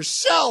on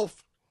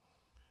yourself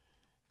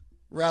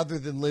rather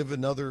than live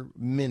another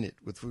minute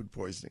with food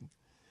poisoning.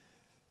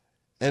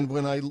 And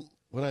when I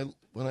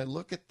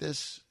look at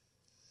this,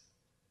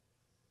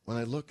 when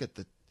I look at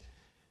the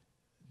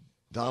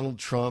Donald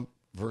Trump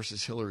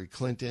versus Hillary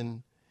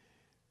Clinton,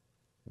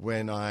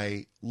 when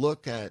I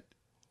look at,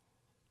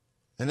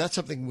 and that's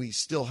something we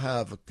still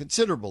have a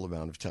considerable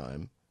amount of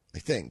time, I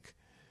think,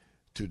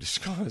 to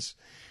discuss,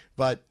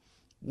 but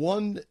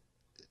one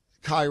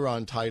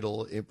Chiron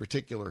title in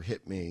particular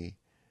hit me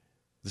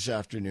this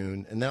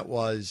afternoon, and that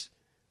was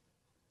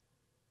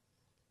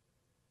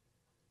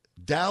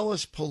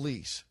Dallas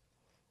police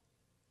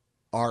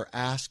are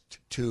asked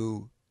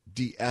to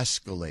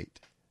de-escalate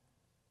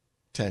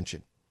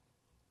tension.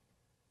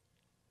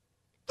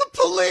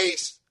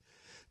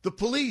 The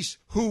police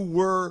who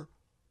were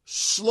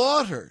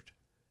slaughtered,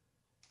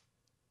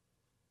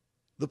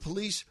 the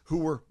police who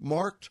were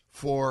marked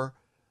for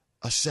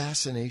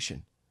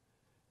assassination,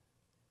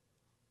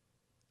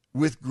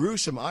 with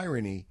gruesome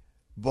irony,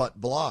 but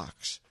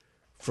blocks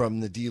from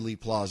the Dealey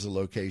Plaza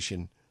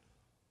location,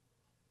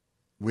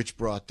 which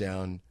brought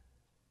down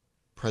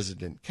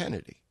President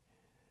Kennedy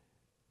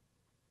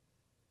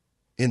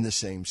in the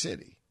same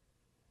city.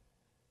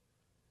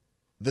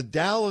 The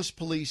Dallas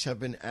police have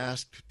been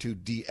asked to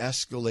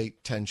de-escalate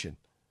tension.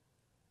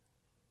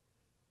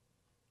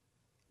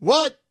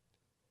 What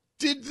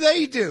did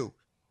they do?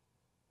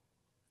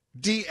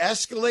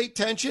 De-escalate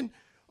tension?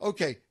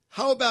 Okay,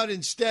 how about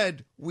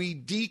instead we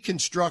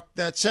deconstruct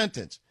that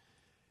sentence?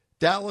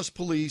 Dallas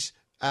police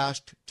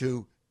asked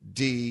to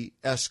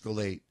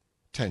de-escalate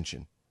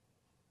tension.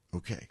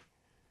 Okay.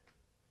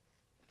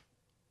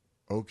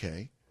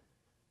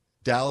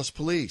 Dallas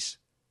police,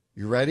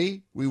 you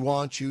ready? We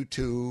want you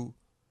to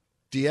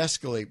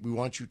de-escalate. We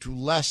want you to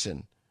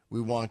lessen. We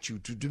want you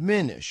to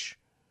diminish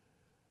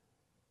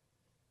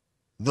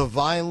the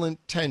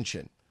violent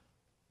tension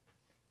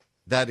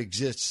that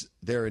exists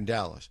there in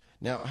Dallas.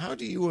 Now, how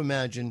do you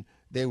imagine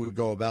they would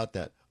go about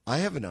that? I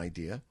have an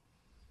idea.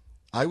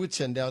 I would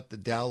send out the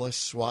Dallas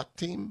SWAT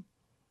team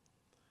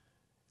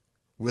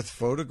with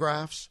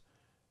photographs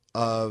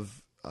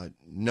of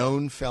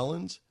known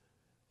felons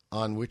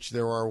on which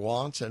there are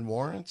wants and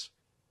warrants,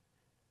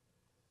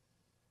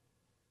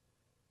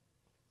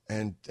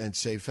 and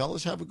say,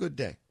 fellas, have a good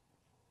day.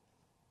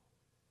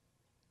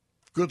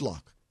 Good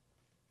luck.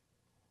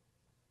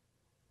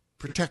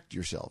 Protect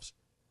yourselves.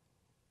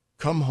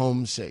 Come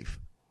home safe.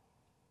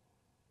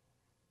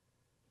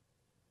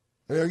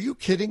 Are you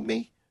kidding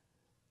me?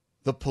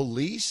 The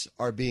police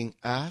are being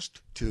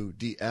asked to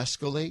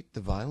de-escalate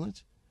the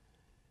violence?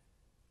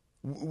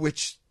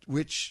 Which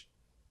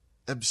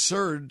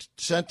absurd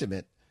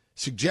sentiment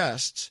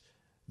suggests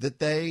that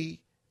they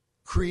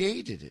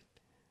created it.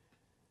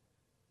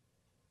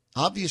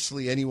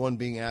 Obviously, anyone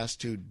being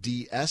asked to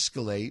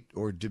de-escalate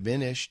or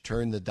diminish,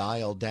 turn the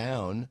dial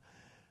down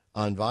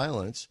on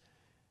violence,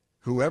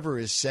 whoever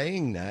is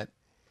saying that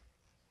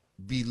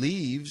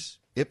believes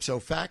ipso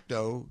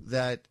facto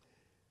that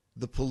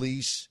the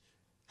police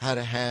had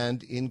a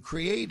hand in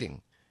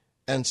creating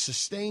and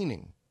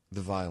sustaining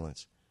the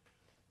violence.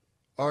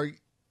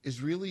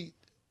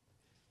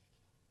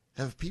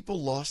 Have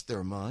people lost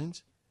their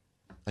minds?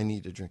 I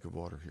need a drink of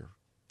water here.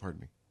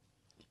 Pardon me.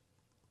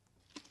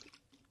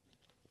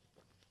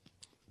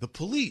 The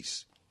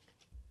police.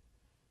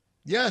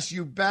 Yes,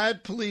 you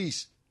bad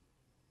police.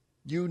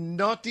 You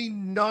naughty,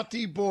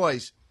 naughty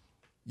boys.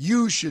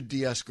 You should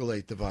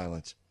de-escalate the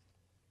violence.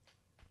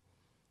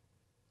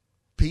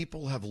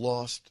 People have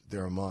lost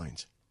their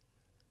minds.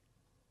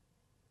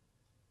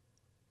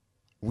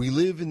 We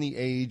live in the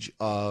age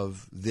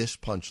of this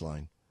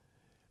punchline.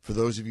 For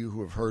those of you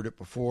who have heard it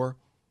before,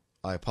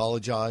 I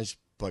apologize,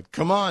 but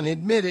come on,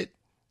 admit it.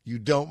 You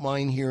don't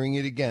mind hearing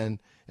it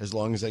again as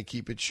long as I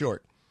keep it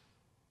short.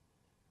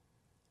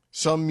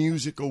 Some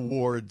music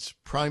awards,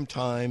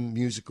 primetime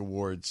music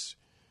awards,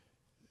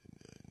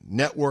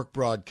 network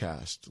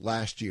broadcast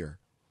last year,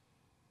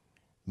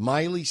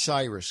 Miley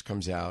Cyrus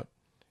comes out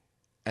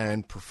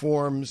and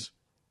performs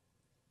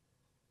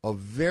a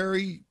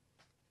very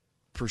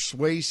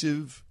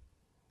persuasive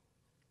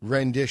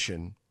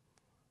rendition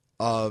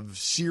of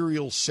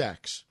serial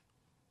sex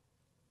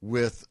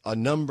with a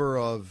number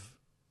of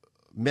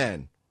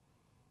men.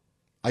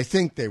 I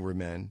think they were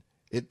men.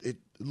 It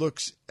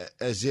looks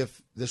as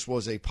if this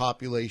was a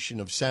population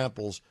of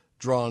samples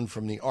drawn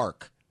from the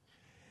Ark.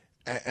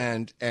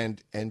 And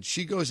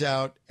she goes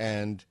out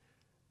and,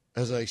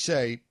 as I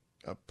say,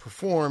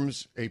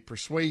 performs a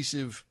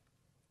persuasive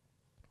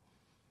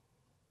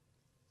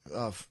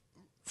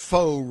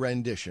faux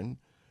rendition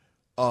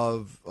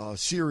of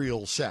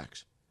serial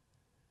sex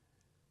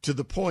to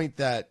the point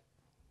that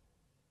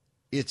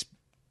it's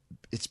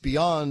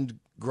beyond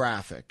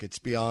graphic. It's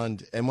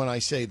beyond, and when I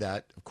say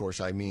that, of course,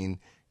 I mean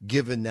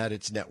given that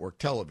it's network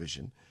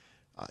television.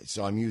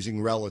 So I'm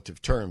using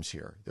relative terms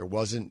here. There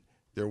wasn't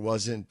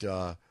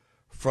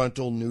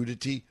frontal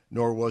nudity,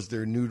 nor was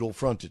there noodle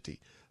frontity,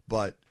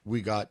 but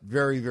we got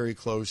very, very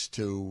close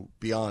to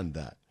beyond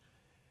that.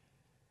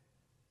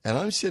 And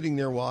I'm sitting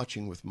there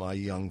watching with my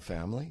young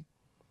family,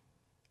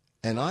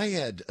 and I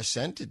had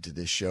assented to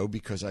this show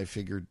because I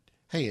figured,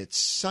 hey, it's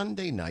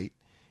Sunday night,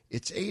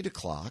 it's 8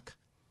 o'clock.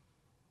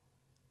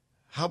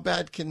 How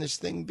bad can this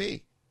thing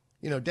be?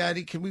 You know,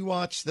 Daddy, can we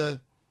watch the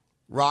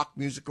Rock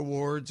Music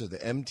Awards or the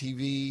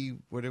MTV,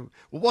 whatever?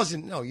 Well,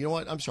 wasn't, no, you know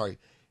what? I'm sorry.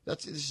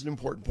 This is an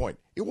important point.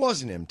 It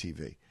wasn't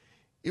MTV.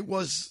 It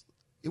was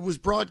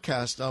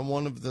broadcast on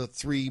one of the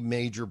 3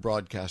 major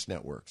broadcast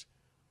networks.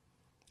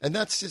 And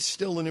that's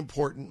still an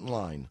important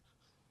line.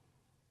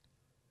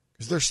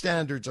 Because their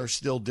standards are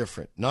still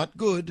different. Not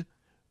good,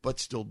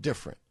 but still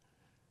different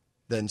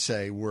than,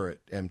 say, we're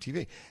at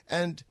MTV.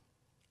 And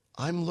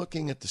I'm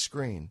looking at the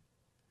screen,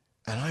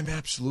 and I'm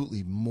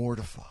absolutely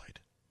mortified.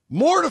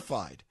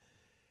 Mortified!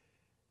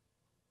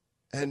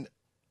 And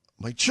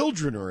my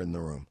children are in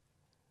the room.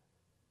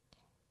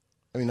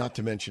 I mean, not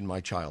to mention my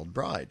child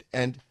bride.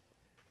 And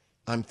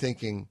I'm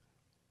thinking,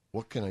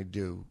 what can I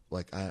do?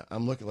 Like,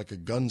 I'm looking like a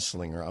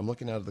gunslinger. I'm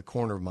looking out of the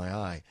corner of my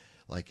eye.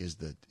 Like, is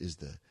the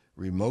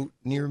remote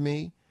near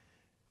me?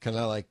 Can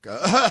I, like,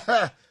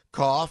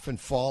 cough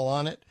and fall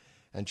on it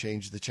and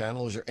change the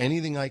channel? Is there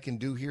anything I can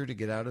do here to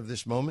get out of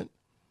this moment?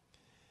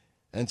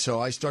 And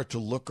so I start to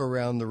look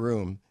around the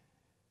room,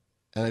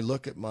 and I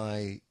look at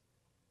my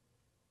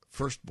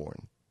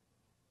firstborn,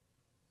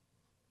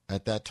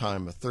 at that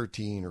time a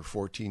 13 or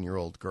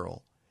 14-year-old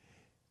girl,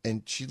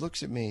 and she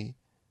looks at me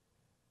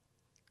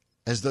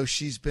as though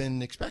she's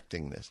been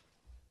expecting this.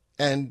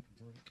 And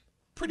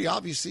pretty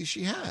obviously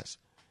she has.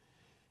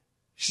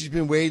 She's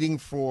been waiting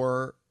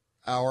for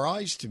our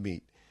eyes to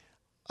meet.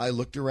 I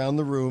looked around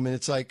the room, and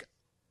it's like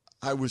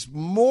I was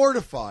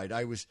mortified.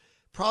 I was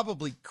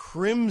probably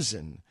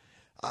crimson.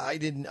 I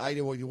didn't,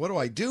 what do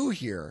I do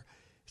here?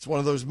 It's one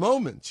of those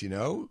moments, you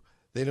know.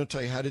 They don't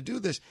tell you how to do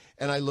this.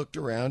 And I looked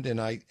around,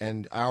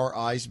 and our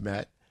eyes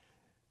met.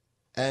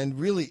 And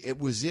really, it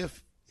was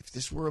if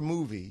this were a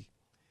movie,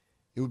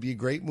 it would be a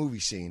great movie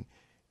scene.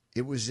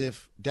 It was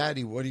if,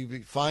 Daddy, what have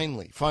you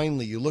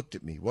finally you looked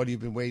at me. What have you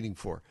been waiting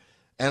for?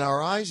 And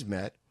our eyes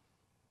met,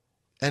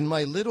 and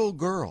my little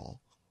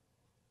girl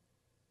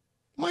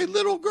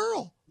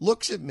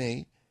looks at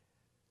me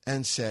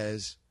and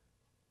says,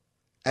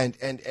 and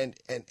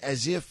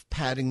as if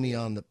patting me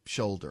on the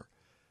shoulder.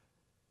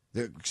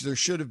 There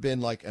should have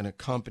been like an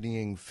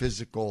accompanying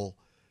physical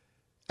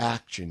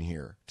action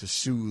here to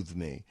soothe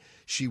me.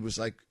 She was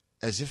like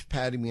as if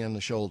patting me on the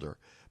shoulder,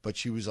 but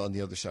she was on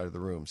the other side of the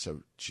room,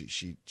 so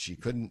she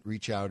couldn't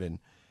reach out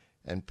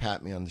and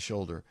pat me on the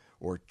shoulder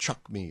or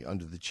chuck me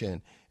under the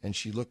chin. And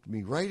she looked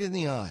me right in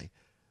the eye,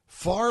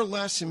 far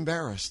less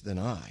embarrassed than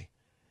I,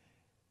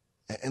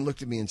 and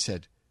looked at me and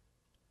said,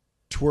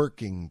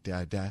 "Twerking,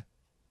 Dada,"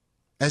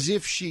 as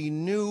if she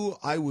knew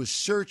I was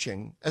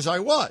searching, as I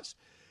was.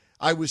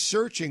 I was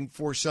searching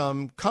for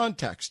some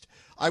context.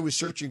 I was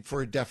searching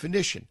for a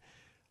definition.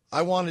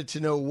 I wanted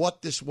to know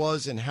what this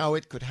was and how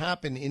it could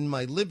happen in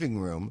my living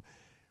room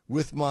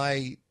with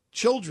my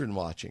children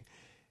watching.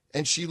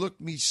 And she looked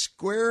me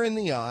square in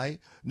the eye,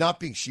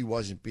 she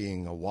wasn't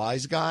being a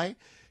wise guy.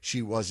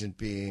 She was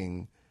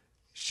being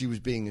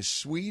as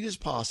sweet as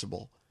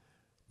possible,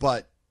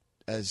 but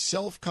as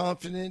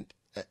self-confident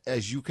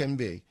as you can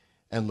be,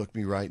 and looked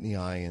me right in the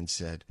eye and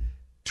said,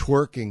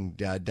 "Twerking,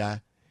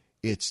 Dada.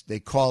 They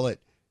call it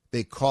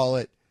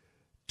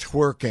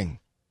twerking."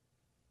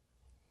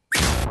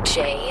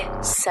 Jay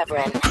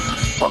Severin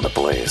On the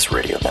Blaze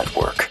Radio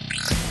Network.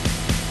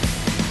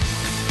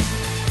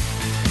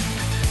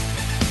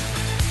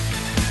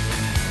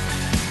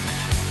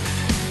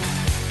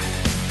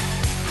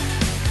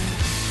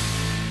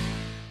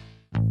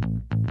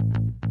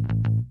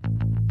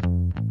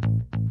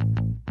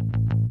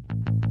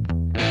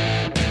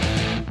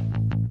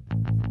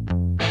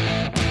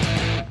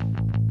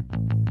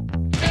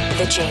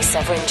 The Jay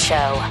Severin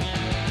Show.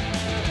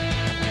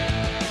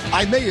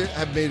 I may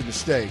have made a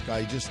mistake.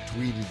 I just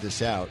tweeted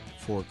this out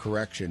for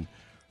correction.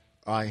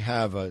 I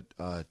have a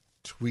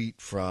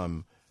tweet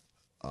from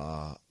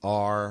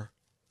R.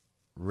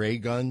 Ray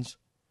Guns,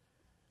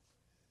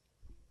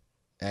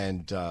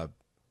 and I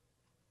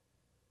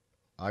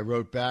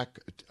wrote back,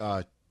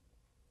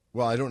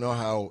 well, I don't know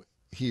how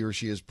he or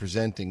she is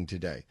presenting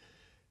today,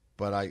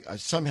 but I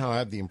somehow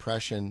have the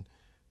impression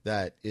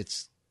that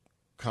it's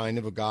kind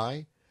of a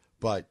guy,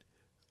 but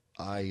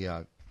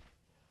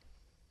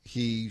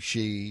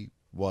she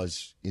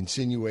was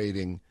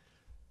insinuating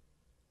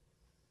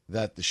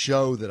that the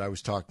show that I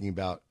was talking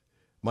about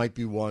might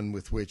be one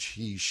with which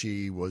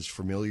she was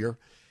familiar,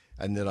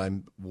 and that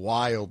I'm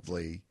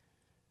wildly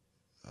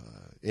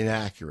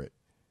inaccurate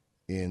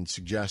in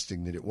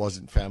suggesting that it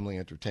wasn't family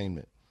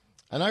entertainment.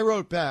 And I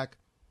wrote back,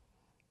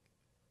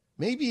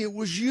 maybe it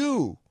was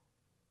you,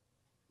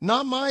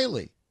 not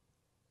Miley.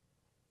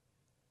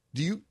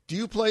 Do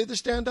you play the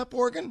stand-up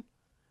organ?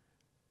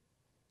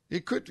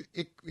 It could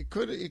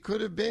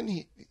have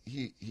been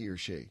he or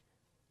she.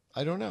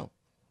 I don't know.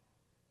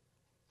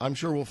 I'm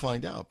sure we'll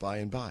find out by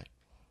and by.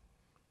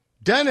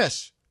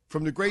 Dennis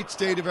from the great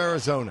state of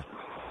Arizona.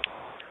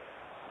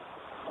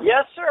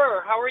 Yes,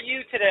 sir. How are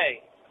you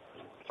today?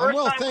 I'm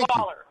well, First-time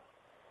caller.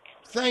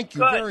 Thank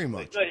you Good, very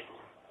much. Good.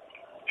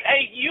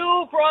 Hey,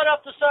 you brought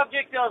up the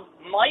subject of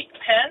Mike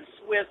Pence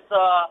with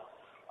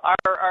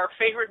our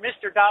favorite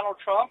Mr. Donald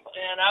Trump,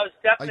 and I was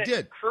definitely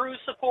a Cruz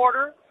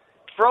supporter.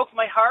 Broke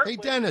my heart. Hey,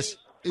 Dennis,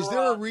 is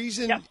there a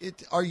reason? Yeah.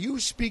 Are you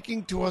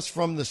speaking to us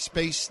from the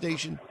space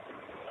station?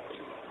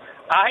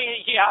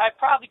 I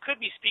probably could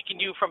be speaking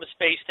to you from a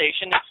space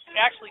station. It's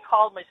actually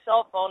called my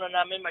cell phone, and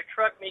I'm in my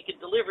truck making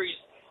deliveries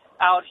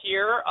out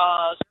here.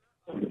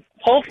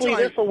 Hopefully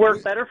this will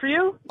work better for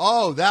you.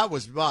 Oh,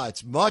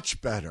 it's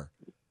much better.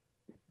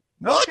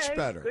 Much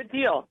better. Good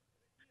deal.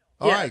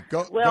 All right,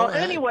 go. Well, go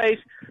ahead. anyways,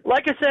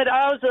 like I said,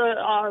 I was an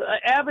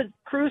avid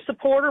Cruz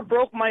supporter.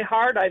 Broke my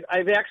heart.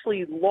 I've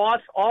actually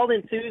lost all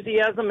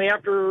enthusiasm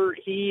after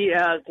he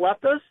has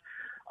left us.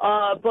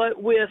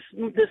 But with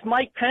this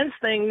Mike Pence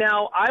thing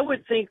now, I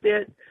would think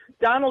that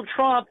Donald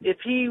Trump, if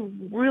he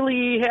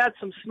really had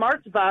some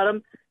smarts about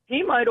him,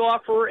 he might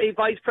offer a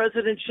vice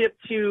presidentship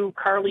to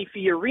Carly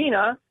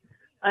Fiorina,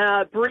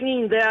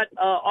 bringing that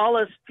all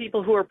us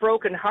people who are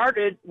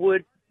brokenhearted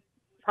would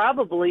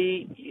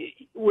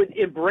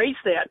embrace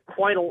that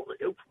quite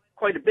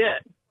a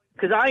bit.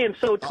 Because I am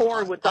so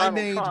torn with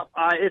Donald Trump.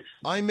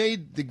 I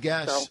made the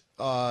guess,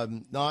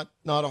 not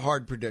a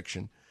hard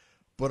prediction,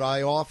 but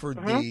I offered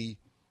the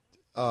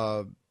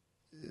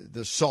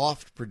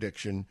soft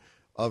prediction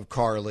of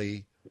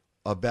Carly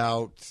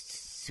about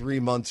 3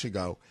 months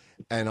ago,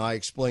 and I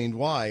explained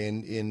why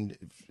in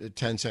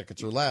 10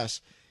 seconds or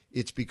less.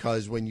 It's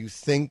because when you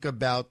think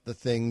about the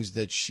things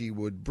that she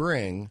would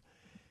bring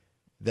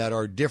that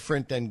are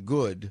different and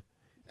good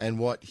and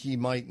what he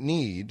might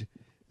need,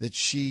 that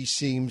she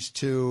seems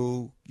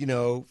to,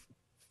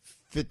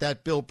 fit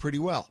that bill pretty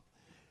well.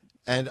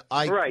 And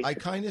I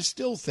kind of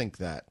still think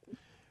that.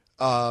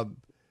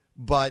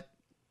 But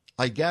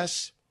I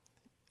guess,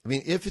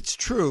 if it's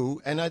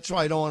true, and that's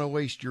why I don't want to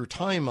waste your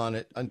time on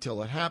it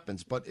until it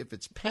happens, but if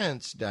it's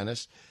Pence,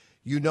 Dennis,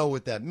 you know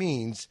what that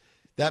means.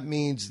 That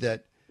means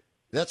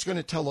that's going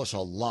to tell us a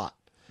lot,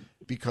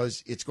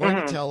 because it's going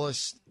to tell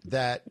us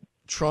that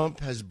Trump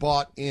has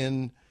bought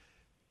in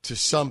to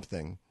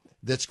something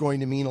that's going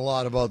to mean a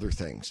lot of other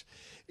things.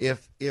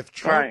 If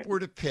Trump were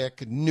to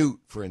pick Newt,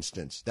 for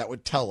instance, that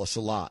would tell us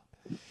a lot.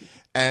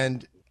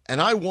 And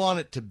I want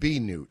it to be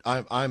Newt.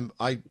 I'm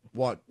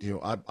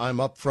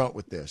up front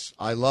with this.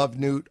 I love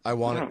Newt. I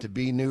want it to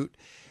be Newt.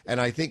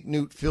 And I think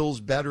Newt fills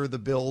better the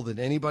bill than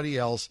anybody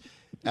else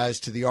as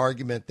to the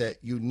argument that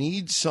you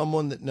need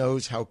someone that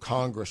knows how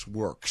Congress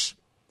works.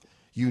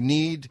 You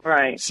need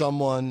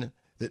someone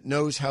that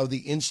knows how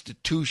the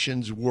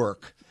institutions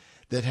work,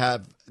 that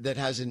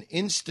has an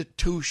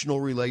institutional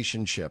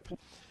relationship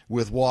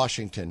with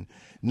Washington,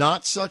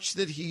 not such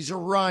that he's a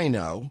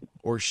rhino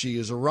or she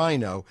is a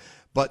rhino,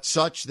 but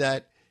such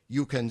that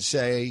you can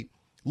say,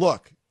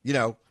 look,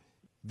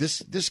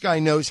 this guy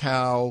knows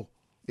how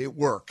it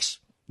works,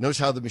 knows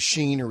how the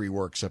machinery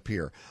works up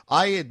here.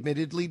 I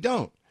admittedly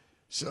don't,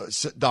 so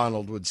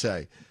Donald would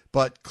say,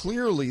 but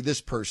clearly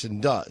this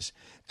person does.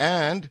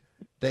 And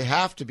they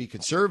have to be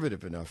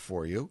conservative enough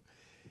for you,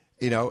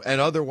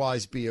 and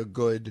otherwise be a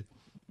good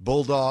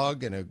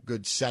bulldog and a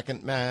good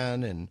second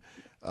man, and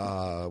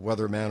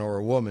whether a man or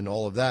a woman,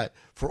 all of that.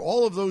 For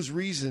all of those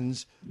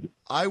reasons,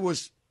 I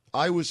was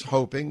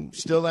hoping,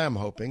 still am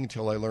hoping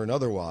until I learn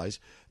otherwise,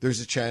 there's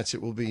a chance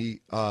it will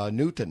be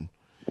Newton.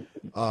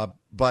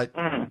 But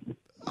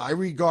I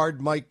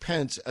regard Mike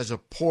Pence as a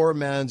poor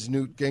man's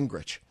Newt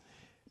Gingrich.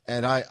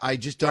 And I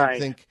just don't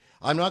think,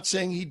 I'm not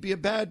saying he'd be a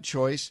bad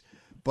choice,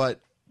 but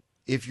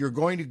if you're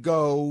going to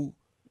go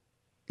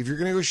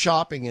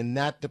shopping in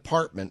that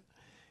department,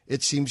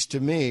 it seems to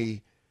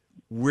me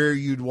where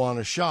you'd want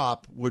to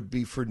shop would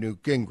be for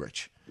Newt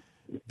Gingrich.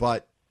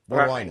 But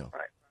what do I know?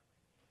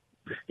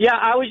 Yeah,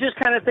 I was just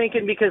kind of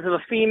thinking, because of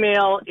a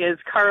female, is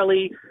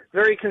Carly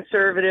very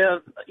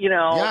conservative,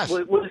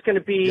 was going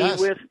to be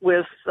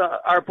with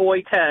our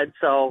boy Ted.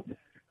 So,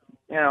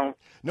 No,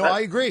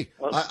 I agree.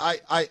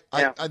 I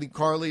think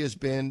Carly has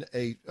been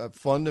a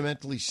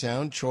fundamentally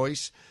sound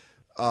choice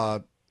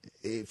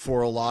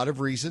for a lot of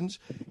reasons,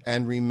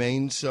 and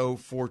remains so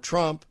for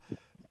Trump.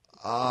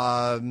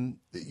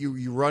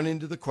 You run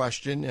into the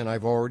question, and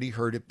I've already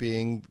heard it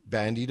being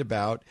bandied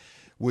about,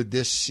 would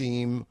this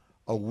seem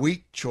a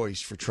weak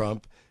choice for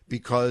Trump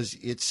because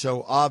it's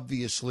so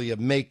obviously a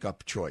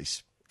makeup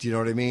choice. Do you know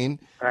what I mean?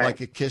 Right. Like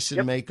a kiss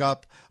and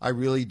makeup. I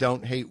really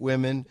don't hate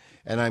women,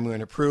 and I'm going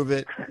to prove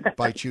it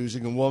by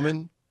choosing a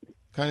woman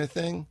kind of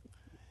thing.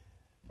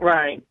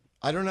 Right.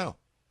 I don't know.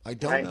 I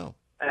don't know.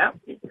 Yeah.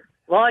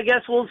 Well, I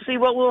guess we'll see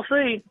what we'll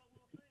see.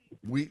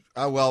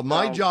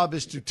 My job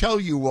is to tell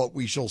you what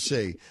we shall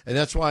see, and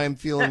that's why I'm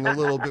feeling a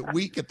little bit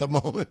weak at the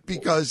moment,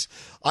 because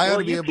I ought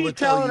to be able to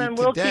tell you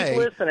today.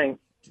 We'll keep listening.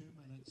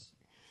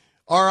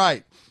 All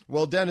right.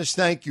 Well, Dennis,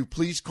 thank you.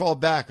 Please call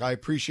back. I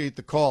appreciate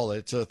the call.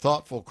 It's a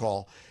thoughtful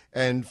call,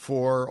 and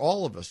for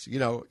all of us, you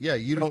don't.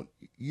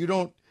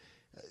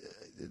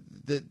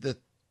 The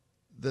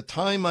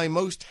time I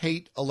most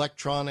hate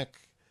electronic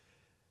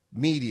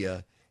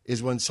media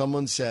is when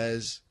someone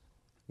says,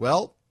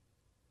 "Well,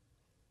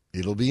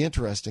 it'll be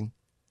interesting,"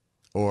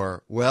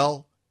 or,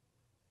 "Well,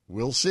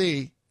 we'll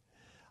see."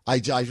 I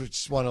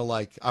just want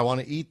to I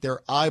want to eat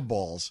their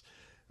eyeballs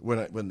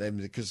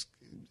because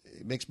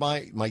it makes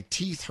my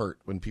teeth hurt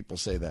when people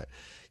say that.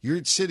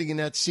 You're sitting in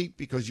that seat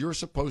because you're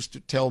supposed to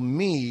tell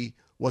me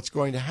what's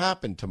going to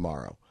happen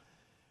tomorrow,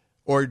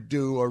 or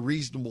do a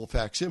reasonable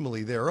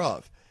facsimile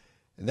thereof,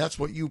 and that's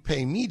what you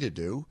pay me to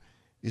do,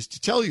 is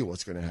to tell you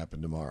what's going to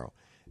happen tomorrow.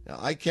 Now,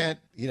 I can't,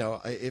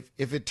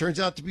 if it turns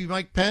out to be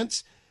Mike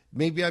Pence,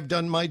 maybe I've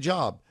done my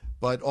job,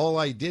 but all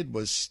I did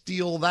was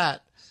steal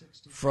that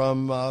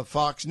from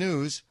Fox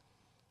News,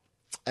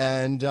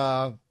 and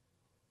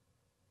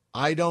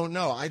I don't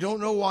know. I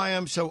don't know why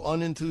I'm so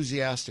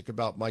unenthusiastic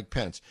about Mike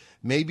Pence.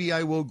 Maybe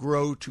I will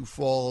grow to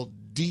fall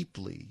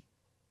deeply,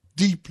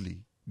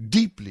 deeply,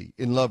 deeply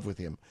in love with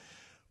him.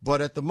 But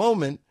at the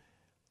moment,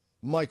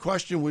 my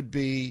question would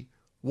be,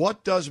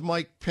 what does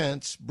Mike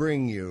Pence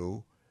bring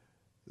you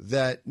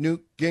that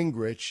Newt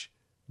Gingrich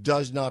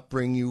does not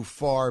bring you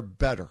far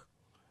better?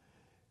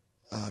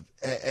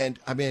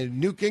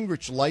 Newt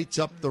Gingrich lights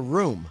up the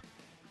room,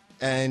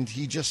 and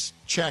he just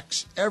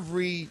checks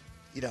every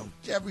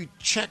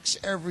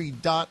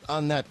dot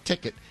on that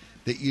ticket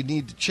that you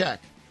need to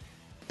check.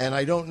 And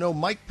I don't know,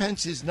 Mike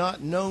Pence is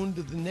not known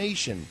to the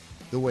nation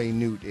the way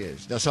Newt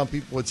is. Now, some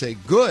people would say,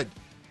 good.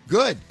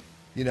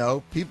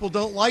 People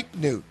don't like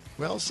Newt.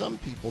 Well, some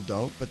people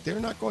don't, but they're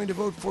not going to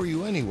vote for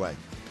you anyway.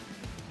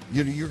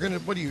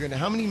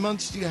 How many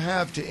months do you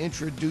have to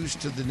introduce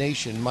to the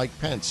nation Mike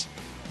Pence?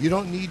 You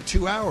don't need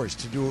 2 hours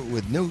to do it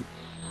with Newt.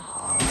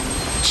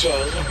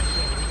 Jay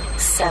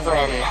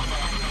Severin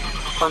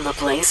on the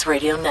Blaze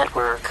Radio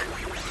Network.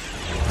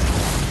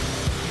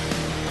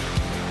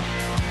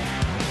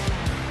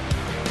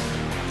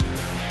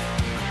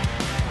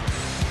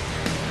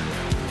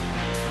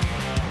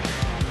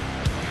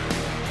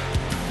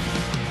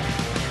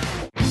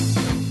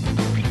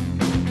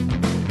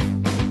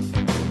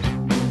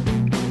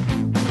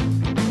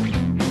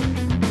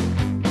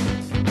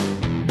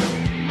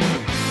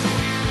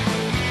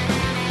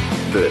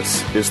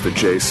 This is the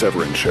Jay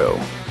Severin Show.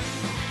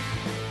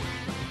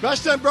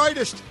 Best and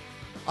brightest.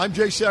 I'm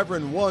Jay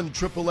Severin,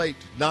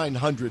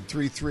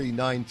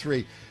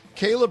 1-888-900-3393.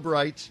 Caleb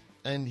writes,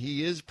 and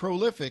he is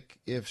prolific,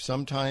 if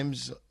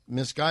sometimes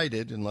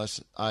misguided,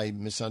 unless I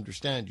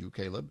misunderstand you,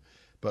 Caleb,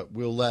 but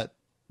we'll let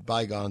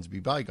bygones be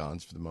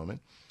bygones for the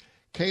moment.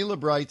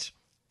 Caleb writes,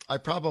 I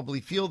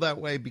probably feel that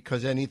way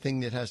because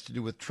anything that has to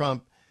do with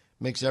Trump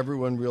makes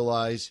everyone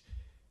realize,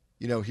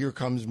 here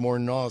comes more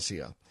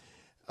nausea.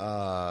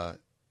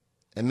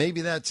 And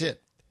maybe that's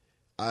it.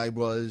 I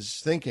was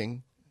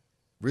thinking,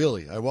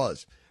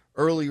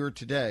 earlier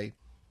today,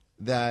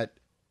 that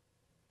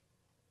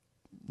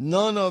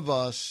none of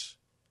us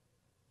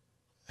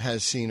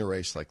has seen a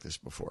race like this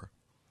before.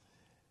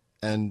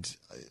 And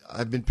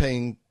I've been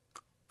paying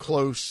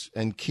close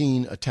and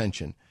keen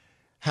attention,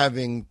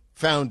 having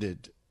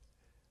founded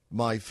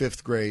my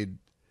 5th grade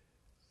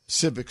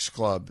civics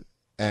club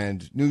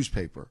and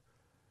newspaper.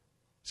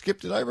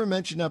 Skip, did I ever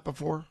mention that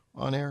before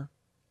on air?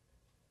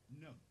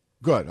 No.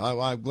 Good.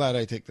 I'm glad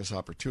I take this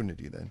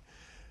opportunity then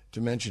to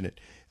mention it.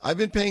 I've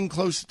been paying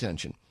close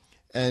attention,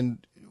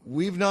 and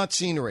we've not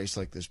seen a race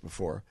like this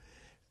before.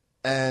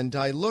 And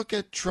I look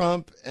at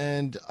Trump,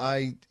 and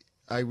I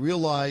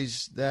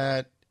realize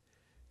that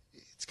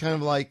it's kind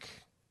of like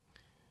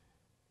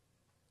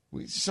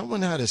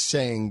someone had a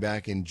saying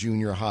back in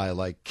junior high,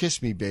 like,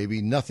 kiss me,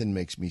 baby, nothing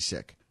makes me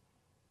sick.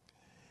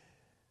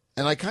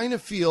 And I kind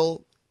of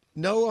feel,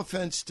 no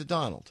offense to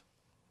Donald,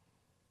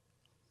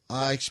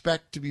 I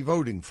expect to be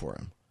voting for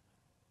him.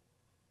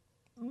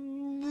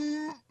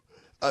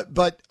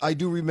 But I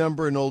do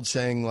remember an old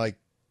saying like,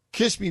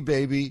 kiss me,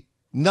 baby,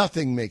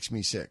 nothing makes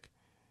me sick.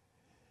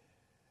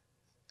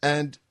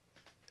 And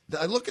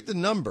I look at the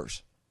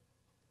numbers,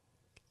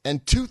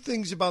 and 2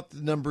 things about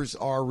the numbers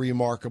are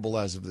remarkable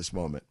as of this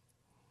moment.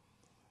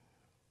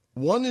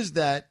 One is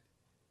that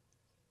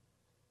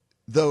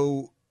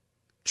though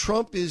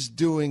Trump is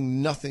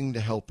doing nothing to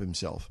help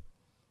himself,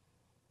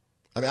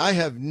 I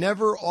have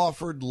never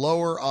offered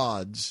lower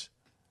odds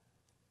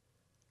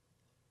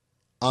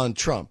on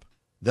Trump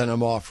than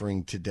I'm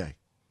offering today.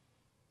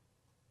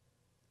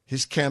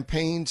 His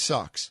campaign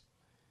sucks.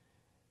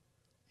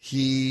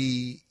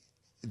 He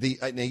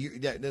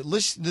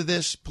listen to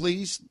this,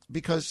 please,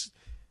 because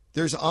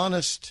there's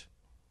honest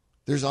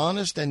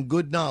and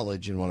good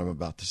knowledge in what I'm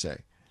about to say.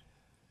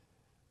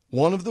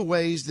 One of the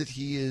ways that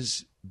he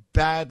is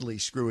badly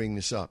screwing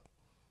this up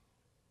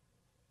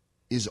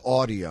is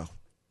audio.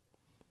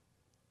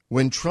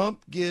 When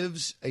Trump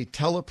gives a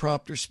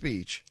teleprompter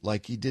speech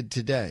like he did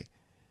today,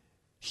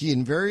 he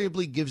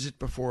invariably gives it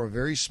before a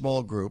very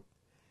small group,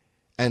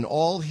 and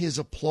all his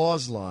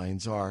applause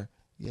lines are,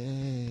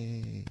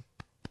 yay,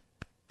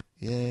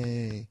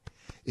 yay.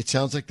 It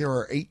sounds like there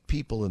are 8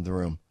 people in the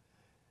room.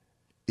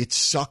 It's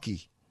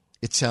sucky.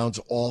 It sounds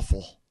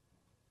awful.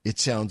 It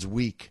sounds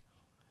weak.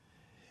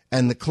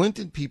 And the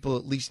Clinton people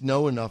at least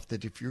know enough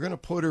that if you're going to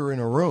put her in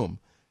a room,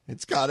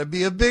 it's got to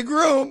be a big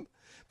room.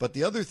 But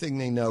the other thing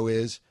they know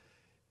is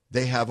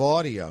they have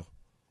audio.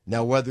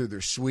 Now, whether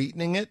they're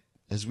sweetening it,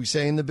 as we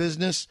say in the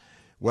business,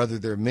 whether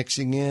they're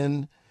mixing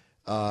in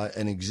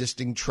an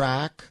existing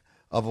track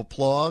of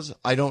applause,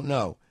 I don't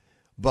know.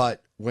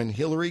 But when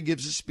Hillary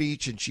gives a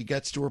speech and she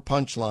gets to her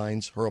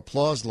punchlines, her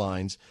applause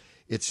lines,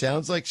 it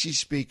sounds like she's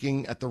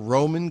speaking at the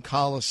Roman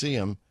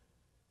Colosseum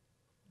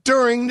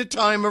during the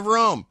time of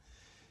Rome.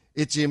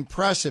 It's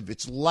impressive.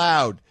 It's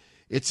loud.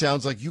 It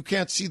sounds like you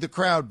can't see the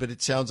crowd, but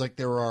it sounds like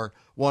there are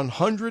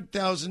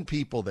 100,000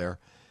 people there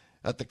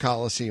at the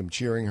Colosseum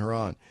cheering her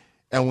on.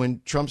 And when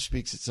Trump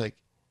speaks, it's like,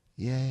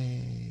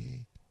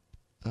 yay.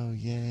 Oh,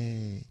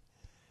 yay.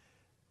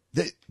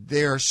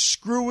 They're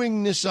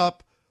screwing this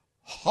up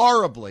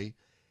horribly,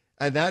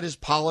 and that is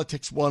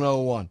politics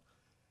 101.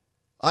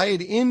 I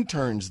had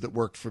interns that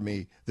worked for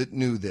me that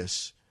knew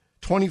this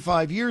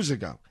 25 years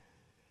ago.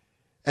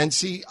 And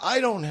see,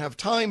 I don't have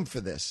time for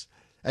this,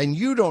 and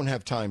you don't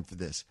have time for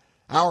this.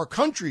 Our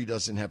country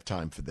doesn't have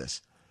time for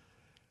this.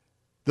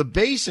 The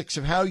basics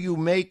of how you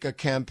make a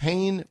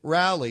campaign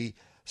rally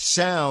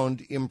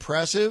sound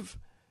impressive,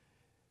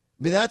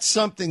 I mean, that's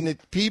something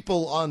that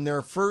people on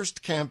their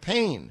first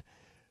campaign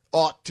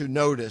ought to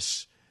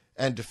notice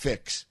and to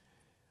fix.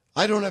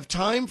 I don't have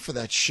time for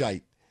that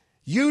shite.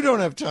 You don't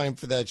have time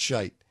for that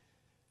shite.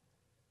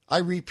 I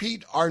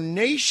repeat, our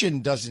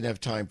nation doesn't have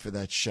time for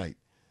that shite.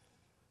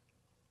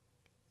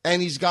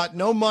 And he's got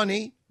no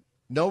money.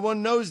 No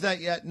one knows that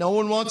yet. No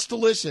one wants to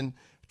listen.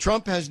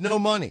 Trump has no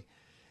money.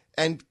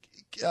 And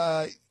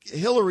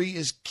Hillary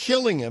is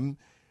killing him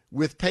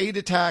with paid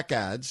attack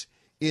ads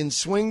in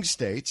swing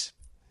states.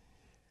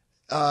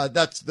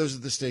 Those are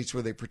the states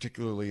where they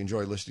particularly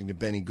enjoy listening to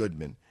Benny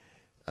Goodman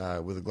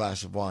with a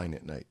glass of wine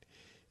at night.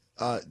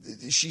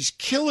 She's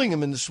killing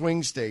him in the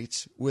swing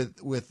states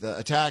with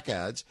attack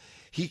ads.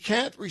 He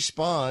can't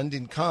respond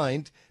in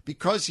kind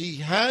because he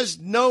has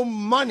no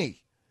money.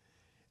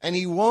 And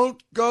he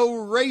won't go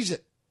raise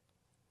it.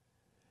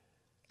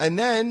 And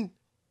then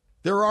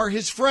there are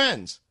his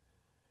friends.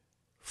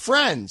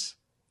 Friends.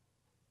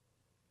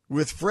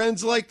 With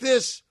friends like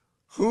this,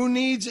 who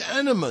needs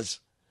enemas?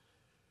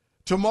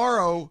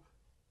 Tomorrow,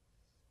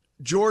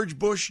 George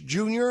Bush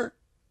Jr.,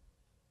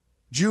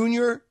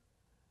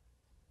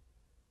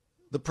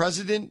 the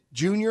president,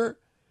 Jr.,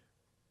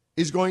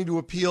 is going to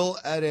appeal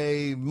at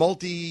a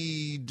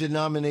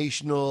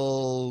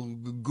multi-denominational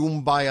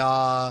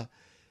Kumbaya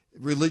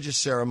religious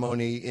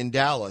ceremony in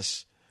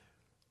Dallas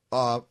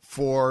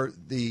for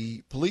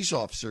the police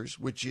officers,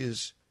 which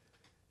is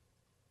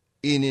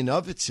in and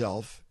of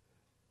itself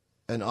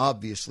an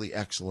obviously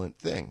excellent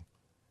thing.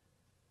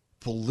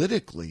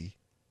 Politically,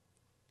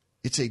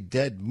 it's a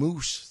dead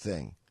moose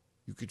thing.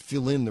 You could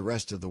fill in the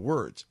rest of the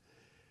words.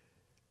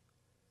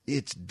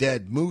 It's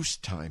dead moose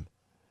time.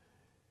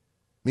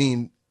 I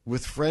mean,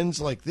 with friends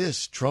like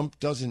this,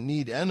 Trump doesn't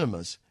need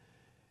enemas.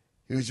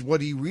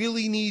 What he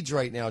really needs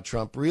right now,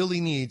 Trump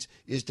really needs,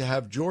 is to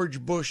have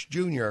George Bush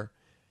Jr.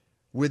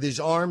 with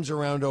his arms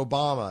around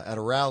Obama at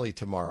a rally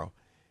tomorrow.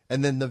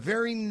 And then the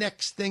very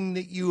next thing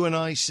that you and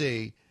I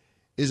see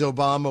is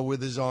Obama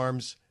with his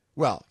arms.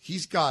 Well,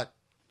 he's got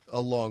a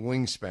long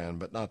wingspan,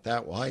 but not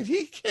that wide.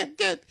 He can't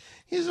get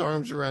his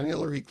arms around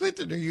Hillary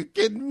Clinton. Are you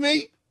kidding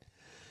me?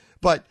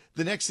 But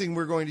the next thing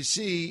we're going to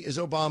see is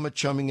Obama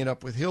chumming it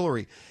up with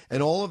Hillary.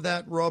 And all of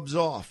that rubs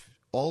off.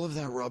 All of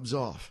that rubs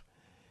off.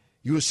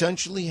 You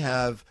essentially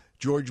have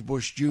George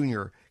Bush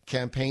Jr.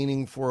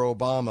 campaigning for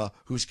Obama,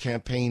 who's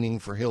campaigning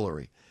for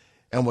Hillary.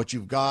 And what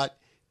you've got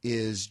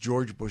is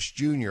George Bush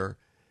Jr.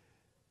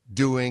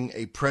 doing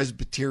a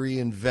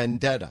Presbyterian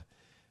vendetta.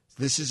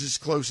 This is as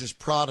close as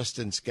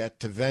Protestants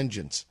get to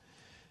vengeance.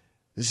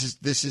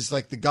 This is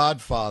like the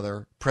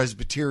Godfather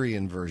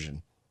Presbyterian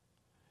version.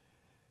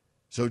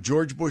 So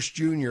George Bush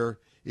Jr.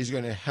 is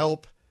going to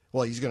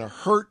he's going to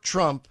hurt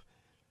Trump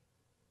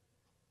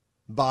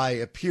by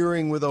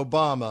appearing with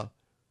Obama,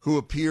 who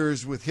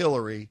appears with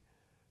Hillary,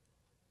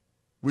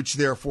 which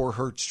therefore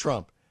hurts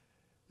Trump.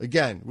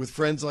 Again, with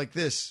friends like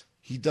this,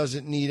 he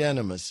doesn't need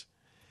enemas.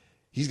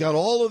 He's got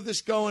all of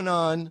this going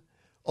on,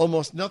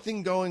 almost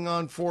nothing going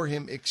on for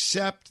him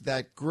except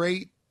that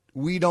great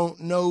we don't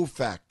know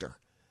factor,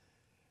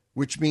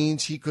 which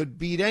means he could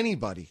beat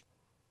anybody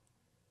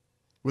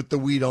with the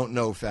we don't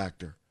know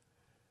factor.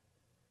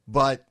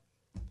 But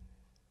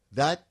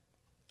that,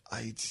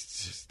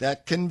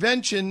 That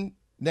convention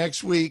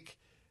next week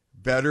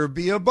better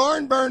be a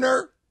barn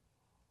burner.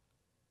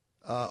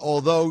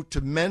 Although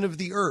to men of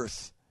the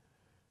earth,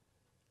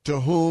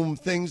 to whom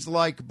things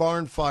like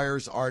barn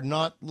fires are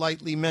not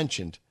lightly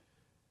mentioned,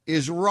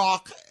 is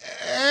Rock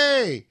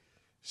A,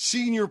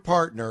 senior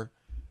partner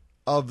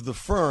of the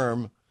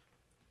firm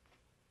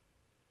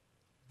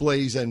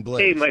Blaze and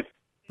Blaze. Hey,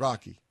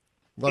 Rocky,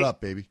 what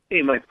up, baby?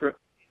 Hey, my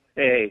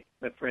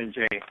friend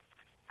Jay.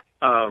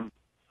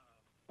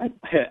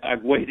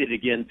 I've waited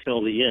again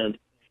till the end.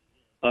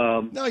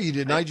 No, you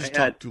didn't. I just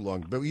talked too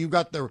long, but you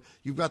got the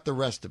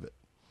rest of it.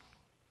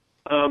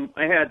 I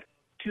had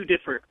two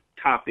different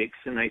topics,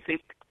 and I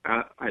think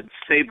I'd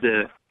save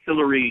the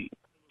Hillary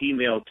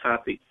email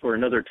topic for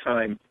another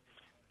time.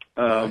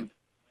 I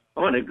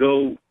want to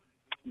go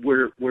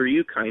where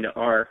you kind of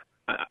are.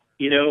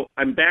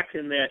 I'm back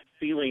in that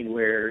feeling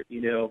where,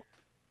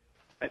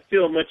 I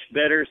feel much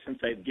better since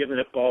I've given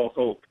up all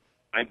hope.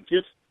 I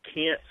just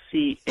can't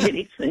see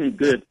anything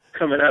good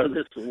coming out of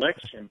this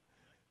election.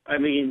 I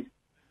mean,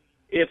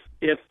 if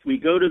we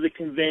go to the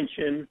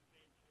convention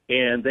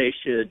and they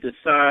should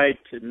decide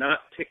to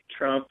not pick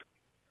Trump,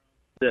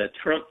 the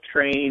Trump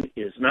train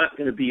is not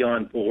going to be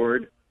on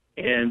board,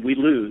 and we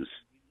lose.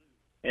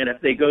 And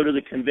if they go to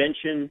the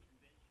convention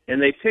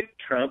and they pick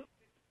Trump,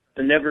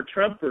 the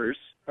never-Trumpers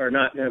are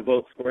not going to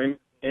vote for him,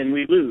 and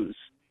we lose.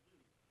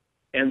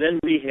 And then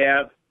we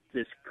have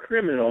this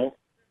criminal,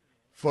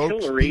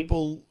 folks, Hillary.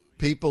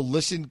 People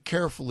listen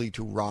carefully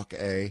to Rock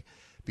A,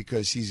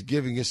 because he's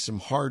giving us some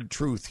hard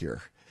truth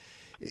here.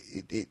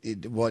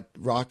 What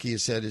Rocky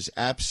has said is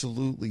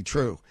absolutely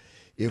true.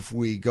 If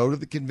we go to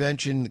the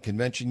convention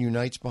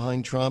unites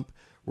behind Trump,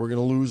 we're going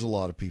to lose a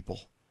lot of people,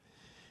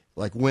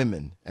 like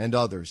women and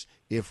others.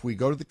 If we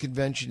go to the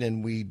convention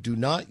and we do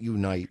not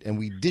unite and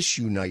we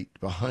disunite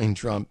behind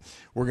Trump,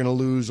 we're going to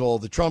lose all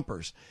the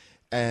Trumpers.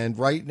 And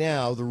right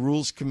now, the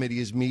Rules Committee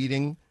is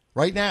meeting.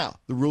 And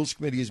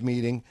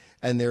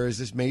there is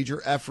this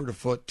major effort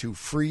afoot to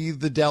free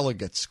the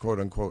delegates, quote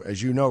unquote,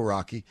 as you know,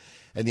 Rocky.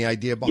 And the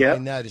idea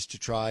behind that is to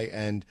try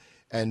and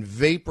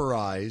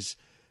vaporize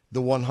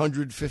the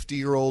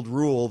 150-year-old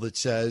rule that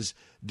says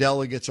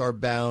delegates are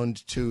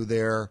bound to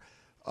their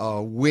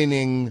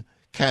winning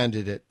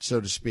candidate,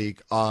 so to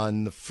speak,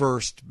 on the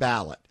first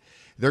ballot.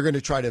 They're going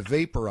to try to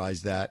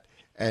vaporize that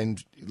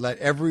and let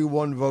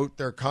everyone vote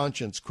their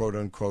conscience, quote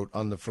unquote,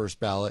 on the first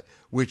ballot,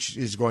 which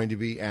is going to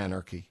be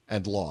anarchy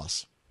and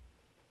loss.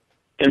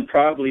 And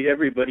probably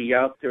everybody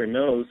out there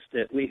knows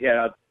that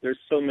there's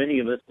so many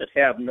of us that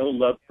have no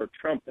love for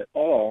Trump at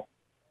all.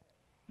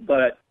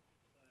 But,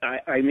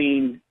 I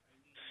mean,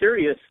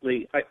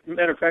 seriously,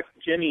 matter of fact,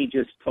 Jenny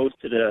just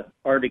posted an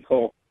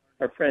article.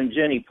 Our friend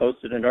Jenny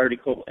posted an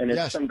article, and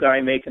it's some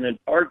guy making an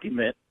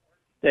argument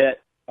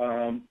that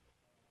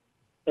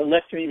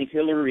electing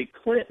Hillary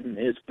Clinton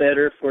is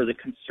better for the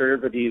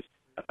conservative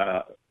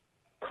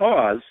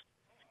cause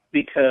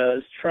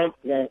because Trump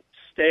won't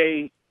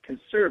stay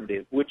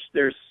conservative, which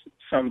there's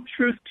some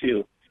truth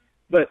to.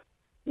 But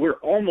we're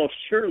almost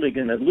surely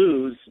going to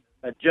lose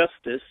a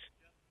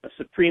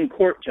Supreme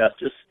Court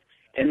justice,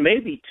 and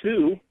maybe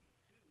two.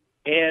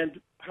 And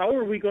how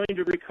are we going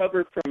to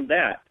recover from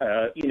that?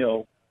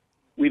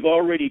 We've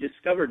already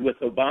discovered with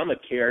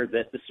Obamacare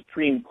that the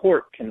Supreme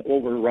Court can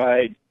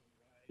override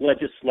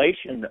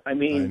legislation. I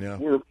mean,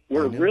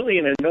 we're really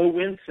in a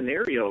no-win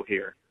scenario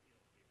here.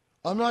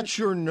 I'm not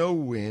sure no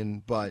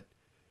win, but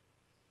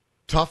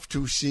tough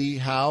to see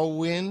how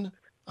win.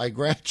 I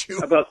grant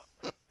you.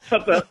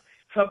 How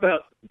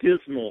about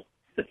dismal?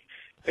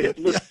 It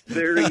looks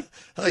very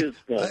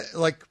dismal.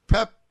 Like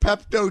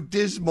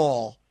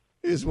Pepto-Dismal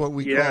is what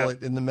we call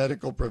it in the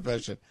medical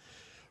profession.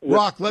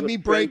 Rock, let me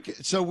break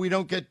so we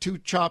don't get too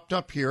chopped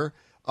up here.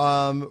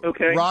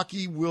 Okay.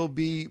 Rocky will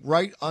be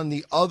right on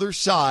the other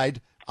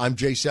side. I'm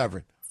Jay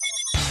Severin.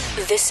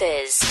 This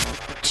is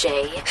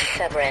Jay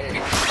Severin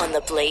on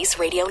the Blaze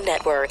Radio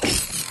Network.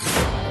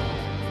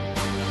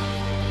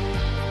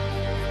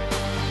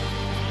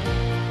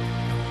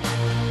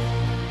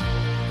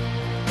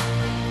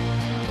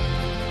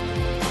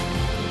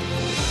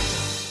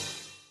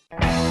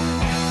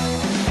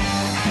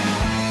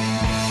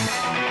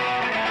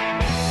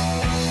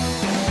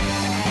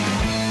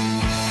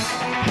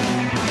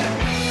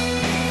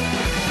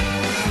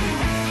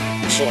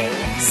 Jay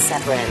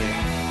Severin.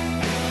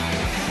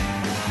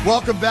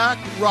 Welcome back,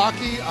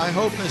 Rocky. I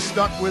hope has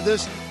stuck with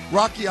us.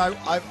 Rocky,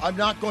 I'm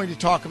not going to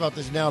talk about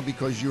this now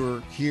because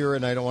you're here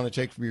and I don't want to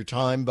take from your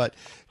time, but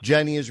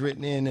Jenny has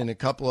written in and a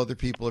couple other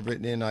people have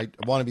written in. I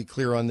want to be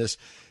clear on this.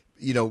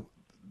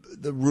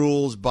 The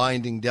rules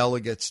binding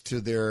delegates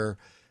to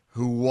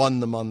who won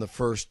them on the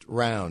first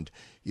round.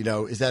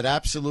 Is that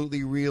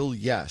absolutely real?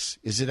 Yes.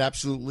 Is it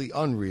absolutely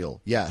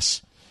unreal?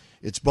 Yes.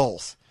 It's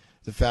both.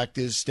 The fact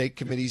is state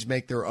committees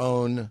make their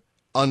own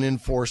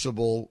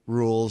unenforceable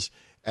rules,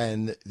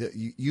 and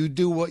you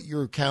do what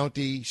your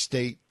county,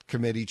 state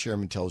committee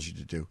chairman tells you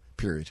to do,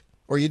 period.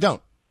 Or you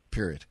don't,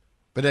 period.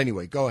 But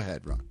anyway, go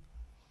ahead, Ron.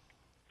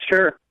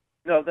 Sure.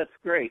 No, that's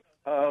great.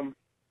 I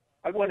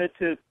wanted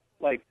to,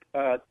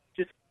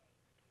 just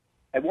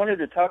I wanted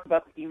to talk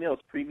about the emails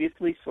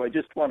previously, so I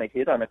just want to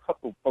hit on a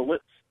couple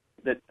bullets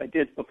that I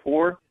did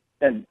before,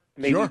 and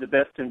maybe Sure. the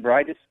best and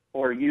brightest,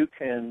 or you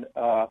can...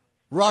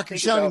 Rock, you're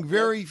think sounding about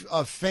very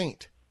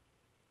faint.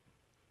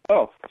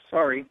 Oh,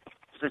 sorry.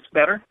 Is this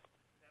better?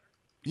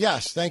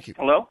 Yes, thank you.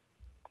 Hello?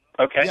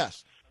 Okay.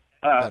 Yes,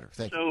 better.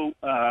 Thank you.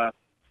 So,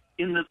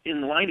 in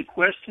the line of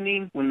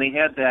questioning, when they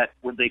had that,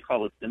 what they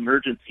call it,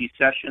 emergency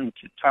session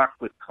to talk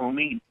with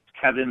Comey,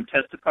 have him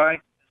testify,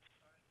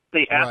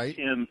 they asked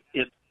him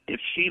if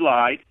she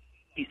lied.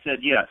 He said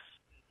yes.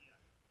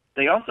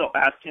 They also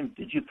asked him,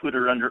 did you put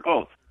her under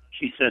oath?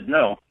 She said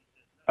no.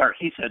 Or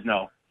he said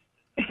no.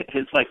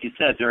 It's like you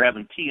said, they're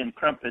having tea and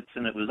crumpets,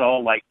 and it was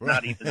all like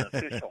not even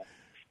official.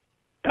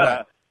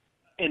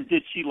 And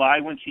did she lie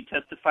when she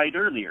testified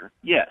earlier?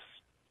 Yes.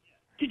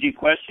 Did you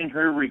question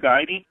her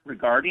regarding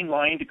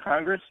lying to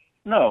Congress?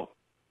 No.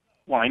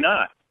 Why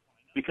not?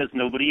 Because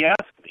nobody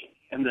asked me.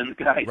 And then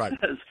the guy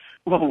says,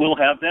 well, we'll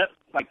have that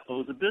by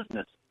close of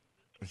business.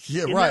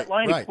 Yeah, in right, that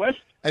line of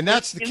question, and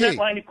that's the key.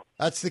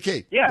 That's the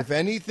key. Yeah. If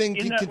anything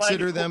can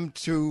consider them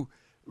to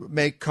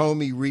make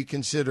Comey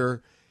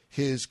reconsider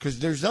his, because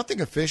there's nothing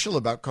official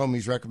about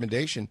Comey's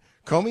recommendation.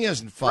 Comey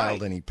hasn't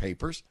filed any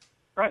papers.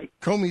 Right.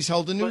 Comey's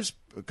held a news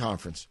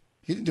conference.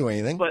 He didn't do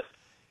anything. But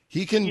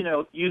he can,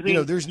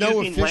 there's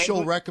no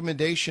official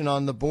recommendation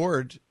on the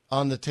board,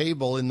 on the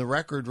table, in the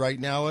record right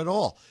now at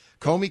all.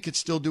 Comey could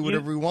still do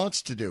whatever he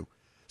wants to do.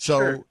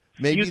 So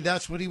maybe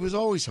that's what he was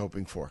always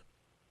hoping for.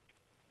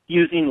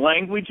 Using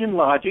language and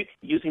logic,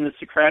 using the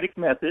Socratic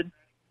method,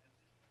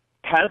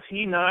 has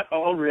he not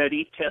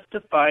already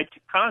testified to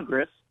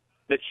Congress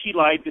that she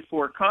lied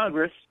before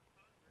Congress,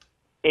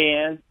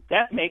 and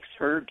that makes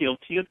her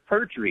guilty of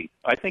perjury?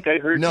 I think I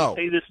heard you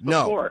say this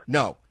before.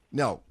 No.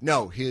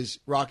 His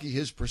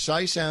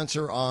precise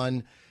answer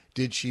on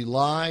did she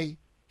lie,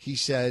 he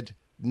said,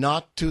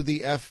 not to the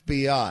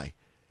FBI.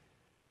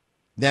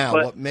 Now,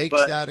 what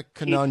makes that a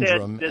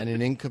conundrum and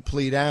an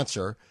incomplete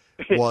answer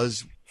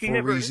was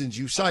for reasons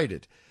you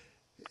cited.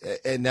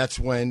 And that's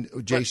when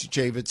Jason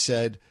Chaffetz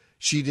said,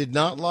 she did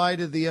not lie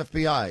to the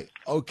FBI.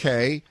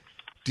 Okay.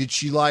 Did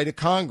she lie to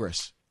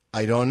Congress?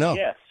 I don't know.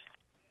 Yes.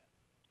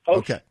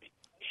 Okay.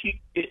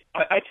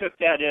 I took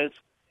that as,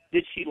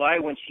 did she lie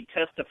when she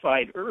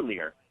testified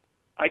earlier?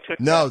 I took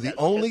the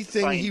only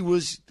thing he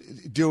was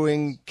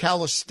doing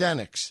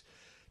calisthenics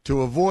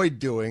to avoid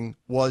doing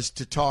was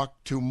to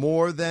talk to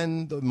more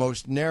than the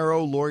most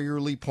narrow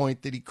lawyerly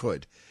point that he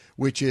could,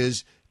 which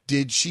is,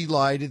 did she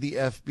lie to the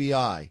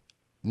FBI?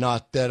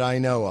 Not that I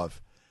know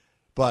of.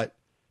 But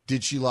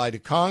did she lie to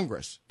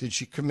Congress? Did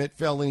she commit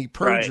felony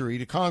perjury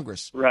to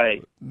Congress?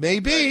 Right.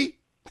 Maybe.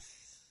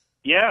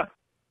 Yeah.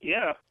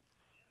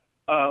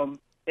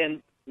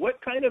 And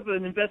what kind of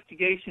an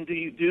investigation do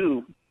you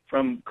do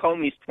from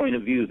Comey's point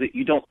of view that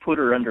you don't put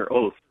her under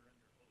oath?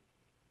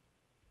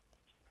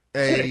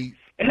 A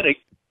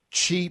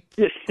cheap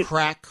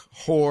crack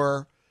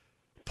whore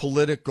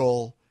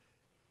political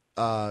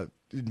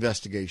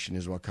investigation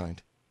is what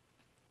kind?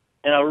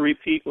 And I'll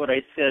repeat what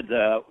I said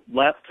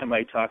last time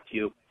I talked to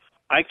you.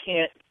 I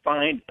can't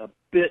find a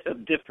bit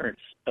of difference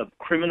of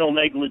criminal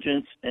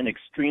negligence and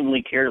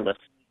extremely careless,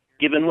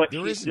 given what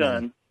she's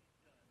done.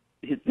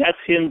 That's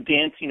him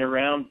dancing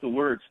around the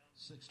words.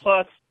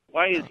 Plus,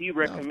 why is he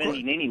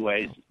recommending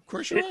anyways? Of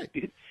course, you're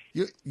right.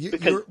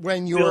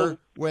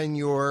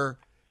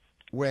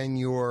 When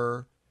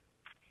your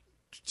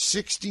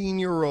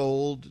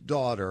 16-year-old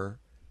daughter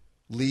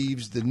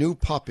leaves the new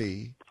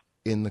puppy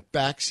in the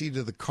backseat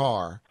of the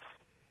car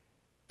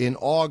in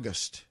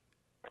August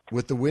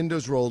with the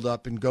windows rolled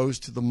up and goes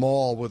to the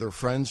mall with her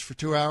friends for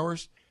 2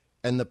 hours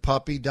and the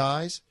puppy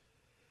dies,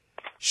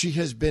 she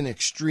has been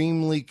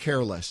extremely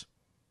careless.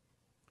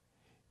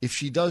 If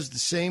she does the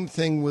same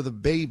thing with a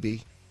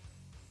baby,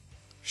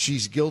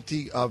 she's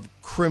guilty of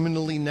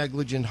criminally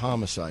negligent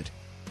homicide.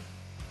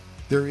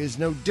 There is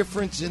no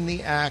difference in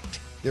the act.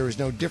 There is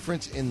no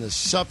difference in the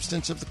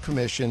substance of the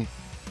commission.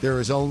 There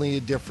is only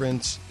a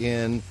difference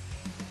in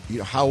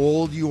how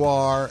old you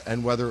are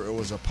and whether it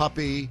was a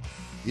puppy,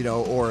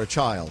 or a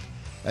child.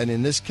 And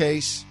in this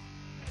case,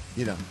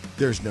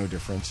 there's no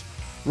difference.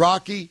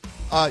 Rocky,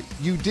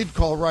 you did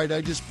call right.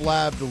 I just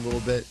blabbed a little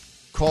bit.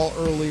 Call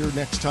earlier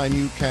next time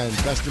you can.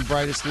 Best and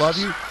brightest. Love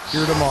you.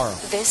 Here tomorrow.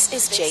 This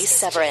is Jay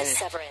Severin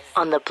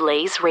on the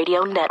Blaze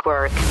Radio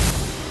Network.